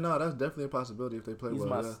 Yeah, no, that's definitely a possibility if they play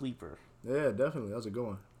well. He's my sleeper. Yeah, definitely. That's a good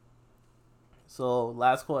one. So,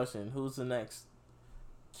 last question. Who's the next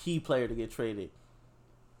key player to get traded?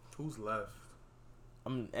 Who's left?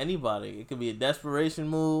 anybody. It could be a desperation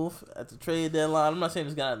move at the trade deadline. I'm not saying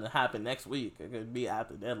it's gonna happen next week. It could be at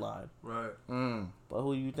the deadline. Right. But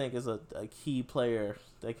who do you think is a key player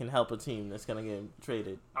that can help a team that's gonna get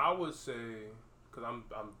traded? I would say, because I'm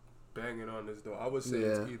banging on this though. I would say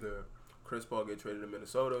it's either Chris Paul get traded to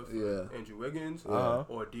Minnesota for Andrew Wiggins,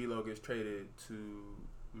 or D'Lo gets traded to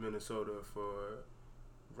Minnesota for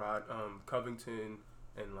Covington.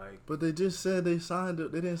 And but they just said they signed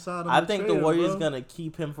it. They didn't sign him. I think the Warriors gonna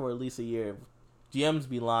keep him for at least a year. GMs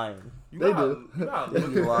be lying. They do.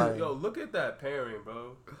 Look at that pairing,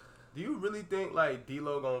 bro. Do you really think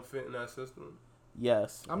D'Lo gonna fit in that system?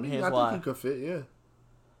 Yes. I mean, I think he could fit. Yeah.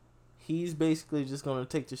 He's basically just gonna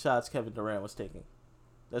take the shots Kevin Durant was taking.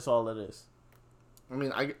 That's all it is. I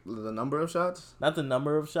mean, the number of shots? Not the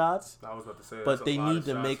number of shots. I was about to say, but they need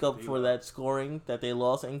to make up for that scoring that they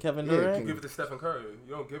lost in Kevin Durant. Give it to Stephen Curry.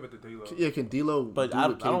 You don't give it to D'Lo. Yeah, can D'Lo? But I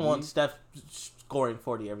don't want Steph scoring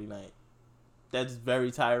 40 every night. That's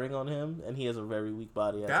very tiring on him, and he has a very weak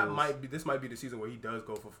body. This might be the season where he does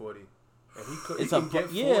go for 40.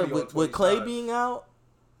 And with Clay being out.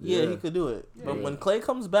 Yeah, he could do it. Yeah. But when Clay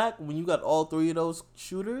comes back, when you got all three of those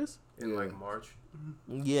shooters in March.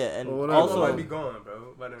 Yeah, and also might be gone,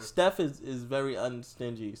 bro. Steph is very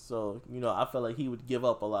unstingy, so I feel like he would give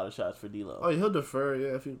up a lot of shots for D'Lo. Oh, he'll defer,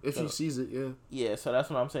 if he sees it, Yeah, so that's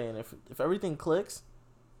what I'm saying. If everything clicks,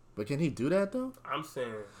 but can he do that though? I'm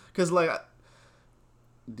saying because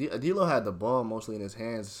D'Lo had the ball mostly in his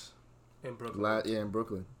hands in Brooklyn. In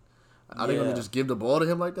Brooklyn. Are they gonna just give the ball to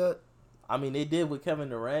him like that? I mean, they did with Kevin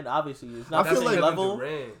Durant. Obviously, it's not the same level.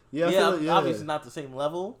 Obviously not the same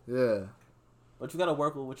level. Yeah. But you gotta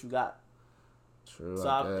work with what you got. True.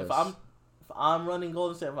 So if I'm running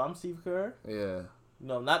Golden State, if I'm Steve Kerr, yeah,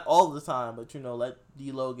 not all the time, but let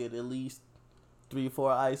D'Lo get at least 3-4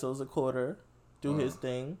 ISOs a quarter, do his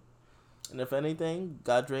thing, and if anything,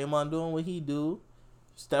 got Draymond doing what he do,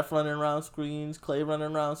 Steph running around screens, Clay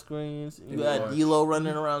running around screens, you got D'Lo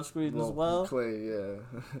running around screens as well. Clay, yeah.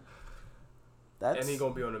 And he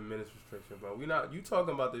gonna be on a minutes restriction, bro. You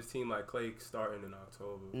talking about this team like Clay starting in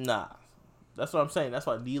October? Nah. That's what I'm saying. That's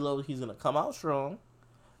why D'Lo, he's gonna come out strong,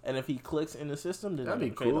 and if he clicks in the system, then that'd be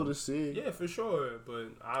cool to see. Yeah, for sure. But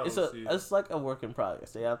I don't see. It's like a work in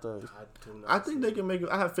progress. They have to. I think they can make it.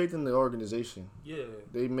 I have faith in the organization. Yeah,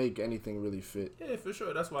 they make anything really fit. Yeah, for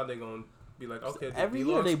sure. That's why they're gonna be like, okay. Every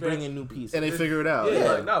year they bring in new pieces, and they figure it out.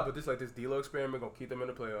 Yeah, but this D'Lo experiment gonna keep them in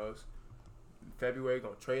the playoffs. February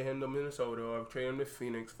gonna trade him to Minnesota or trade him to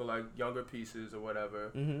Phoenix for younger pieces or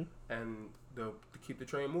whatever, and they'll keep the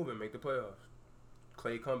train moving, make the playoffs.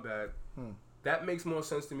 Clay come back. That makes more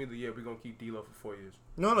sense to me. We're gonna keep D'Lo for 4 years.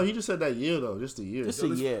 No, he just said that year though, just a year. Just a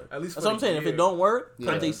year. At least that's what I'm saying. If it don't work,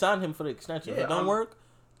 because they signed him for the extension. If it don't work,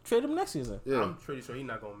 trade him next season. Yeah. I'm pretty sure he's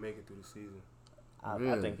not gonna make it through the season. I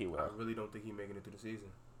think he will. I really don't think he's making it through the season.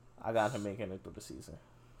 I got him making it through the season.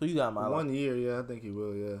 Who you got, Milo? 1 year, yeah, I think he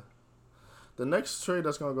will. Yeah. The next trade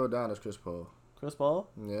that's gonna go down is Chris Paul. Chris Paul?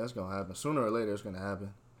 Yeah, it's gonna happen. Sooner or later, it's gonna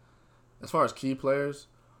happen. As far as key players,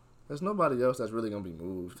 there's nobody else that's really gonna be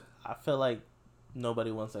moved. I feel like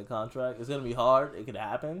nobody wants that contract. It's gonna be hard. It could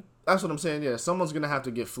happen. That's what I'm saying. Yeah, someone's gonna have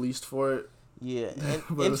to get fleeced for it. Yeah.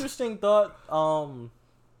 Interesting thought.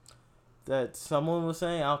 That someone was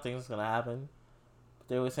saying. I don't think it's gonna happen.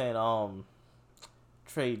 They were saying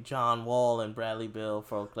trade John Wall and Bradley Beal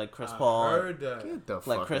for Chris Paul. I heard that. Get the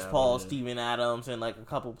fuck Chris Paul, Steven Adams, and a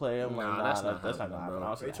couple players. That's not gonna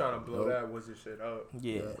happen. They trying to blow that Wizard shit up.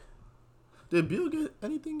 Yeah. Did Bill get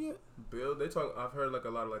anything yet? Bill, they talk. I've heard a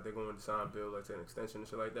lot of they're going to sign Bill to an extension and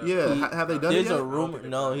shit like that. Yeah, have they done it yet? There's a rumor.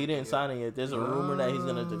 No, he didn't sign it yet. There's a rumor that he's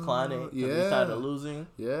gonna decline it because he's tired of losing.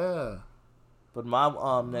 Yeah. But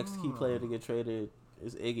my next key player to get traded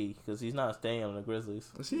is Iggy because he's not staying on the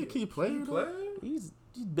Grizzlies. Is he a key player? He's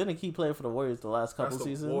been a key player for the Warriors the last couple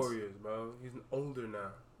seasons. Warriors, bro. He's older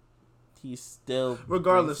now. He's still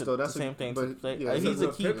regardless though. That's the same thing. Yeah, he's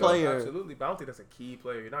a key player. Absolutely, but I don't think that's a key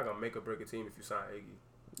player. You're not gonna make or break a team if you sign Iggy.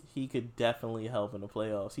 He could definitely help in the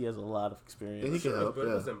playoffs. He has a lot of experience. Yeah, he can help. But it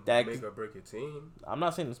doesn't make or break a team. I'm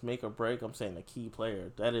not saying it's make or break. I'm saying a key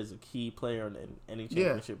player. That is a key player in any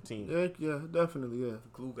championship team. Yeah, definitely. Yeah, the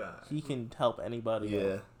glue guy. He can help anybody.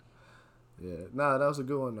 Yeah. Yeah, nah, that was a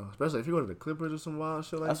good one though. Especially if you go to the Clippers or some wild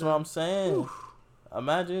shit like that. That's what I'm saying. Oof.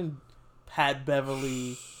 Imagine Pat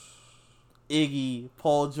Beverly, Iggy,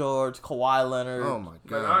 Paul George, Kawhi Leonard. Oh my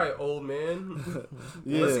god! All right, old man.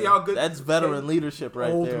 Let's see how good. That's veteran leadership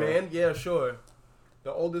right old there. Old man, yeah, sure.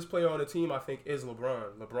 The oldest player on the team, I think, is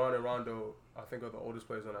LeBron. LeBron and Rondo, I think, are the oldest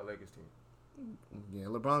players on that Lakers team. Yeah,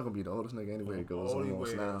 LeBron gonna be the oldest nigga anywhere he goes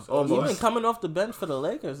almost now. So even coming off the bench for the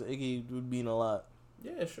Lakers, Iggy would mean a lot.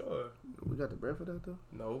 Yeah, sure. We got the bread for that though.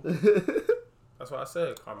 No. That's what I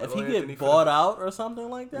said. Carmelo if he Anthony get bought out or something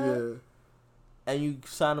like that, yeah, and you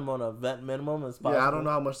sign him on a vet minimum, as possible. Yeah, I don't know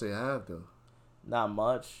how much they have though. Not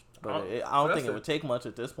much, but I don't think it would take much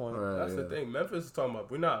at this point. Right, that's the thing. Memphis is talking about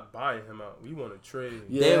we're not buying him out. We want to trade.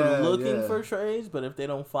 They're looking for trades, but if they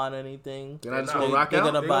don't find anything, they're gonna rock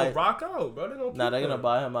out, bro. They're gonna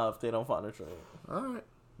buy him out if they don't find a trade. All right,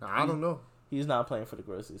 I don't know. He's not playing for the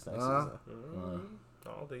Grizzlies next season.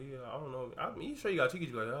 I don't know. I mean, you sure you got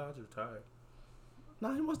tickets? You like, I just retired.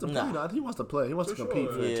 No, he wants to play. He wants to play. He wants to compete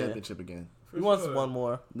for the championship again. He wants one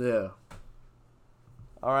more. Yeah.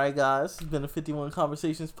 All right, guys. It's been a 51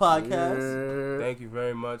 Conversations podcast. Thank you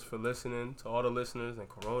very much for listening to all the listeners in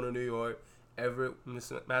Corona, New York, Everett,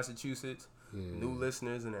 Massachusetts, new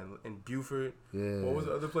listeners in Beaufort. Yeah. What was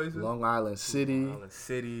the other places? Long Island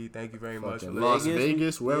City. Thank you very much. Las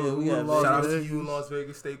Vegas. Wherever we in Las Vegas. Shout out to you in Las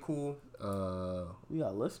Vegas. Stay cool. We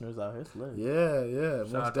got listeners out here. Yeah.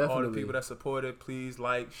 Shout out to all the people that supported. Please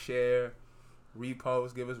like, share,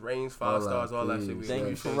 repost, give us ratings, 5 stars, all that shit. Thank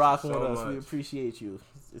you for rocking with us. We appreciate you.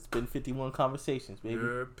 It's been 51 Conversations, baby.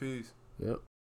 Peace. Yep.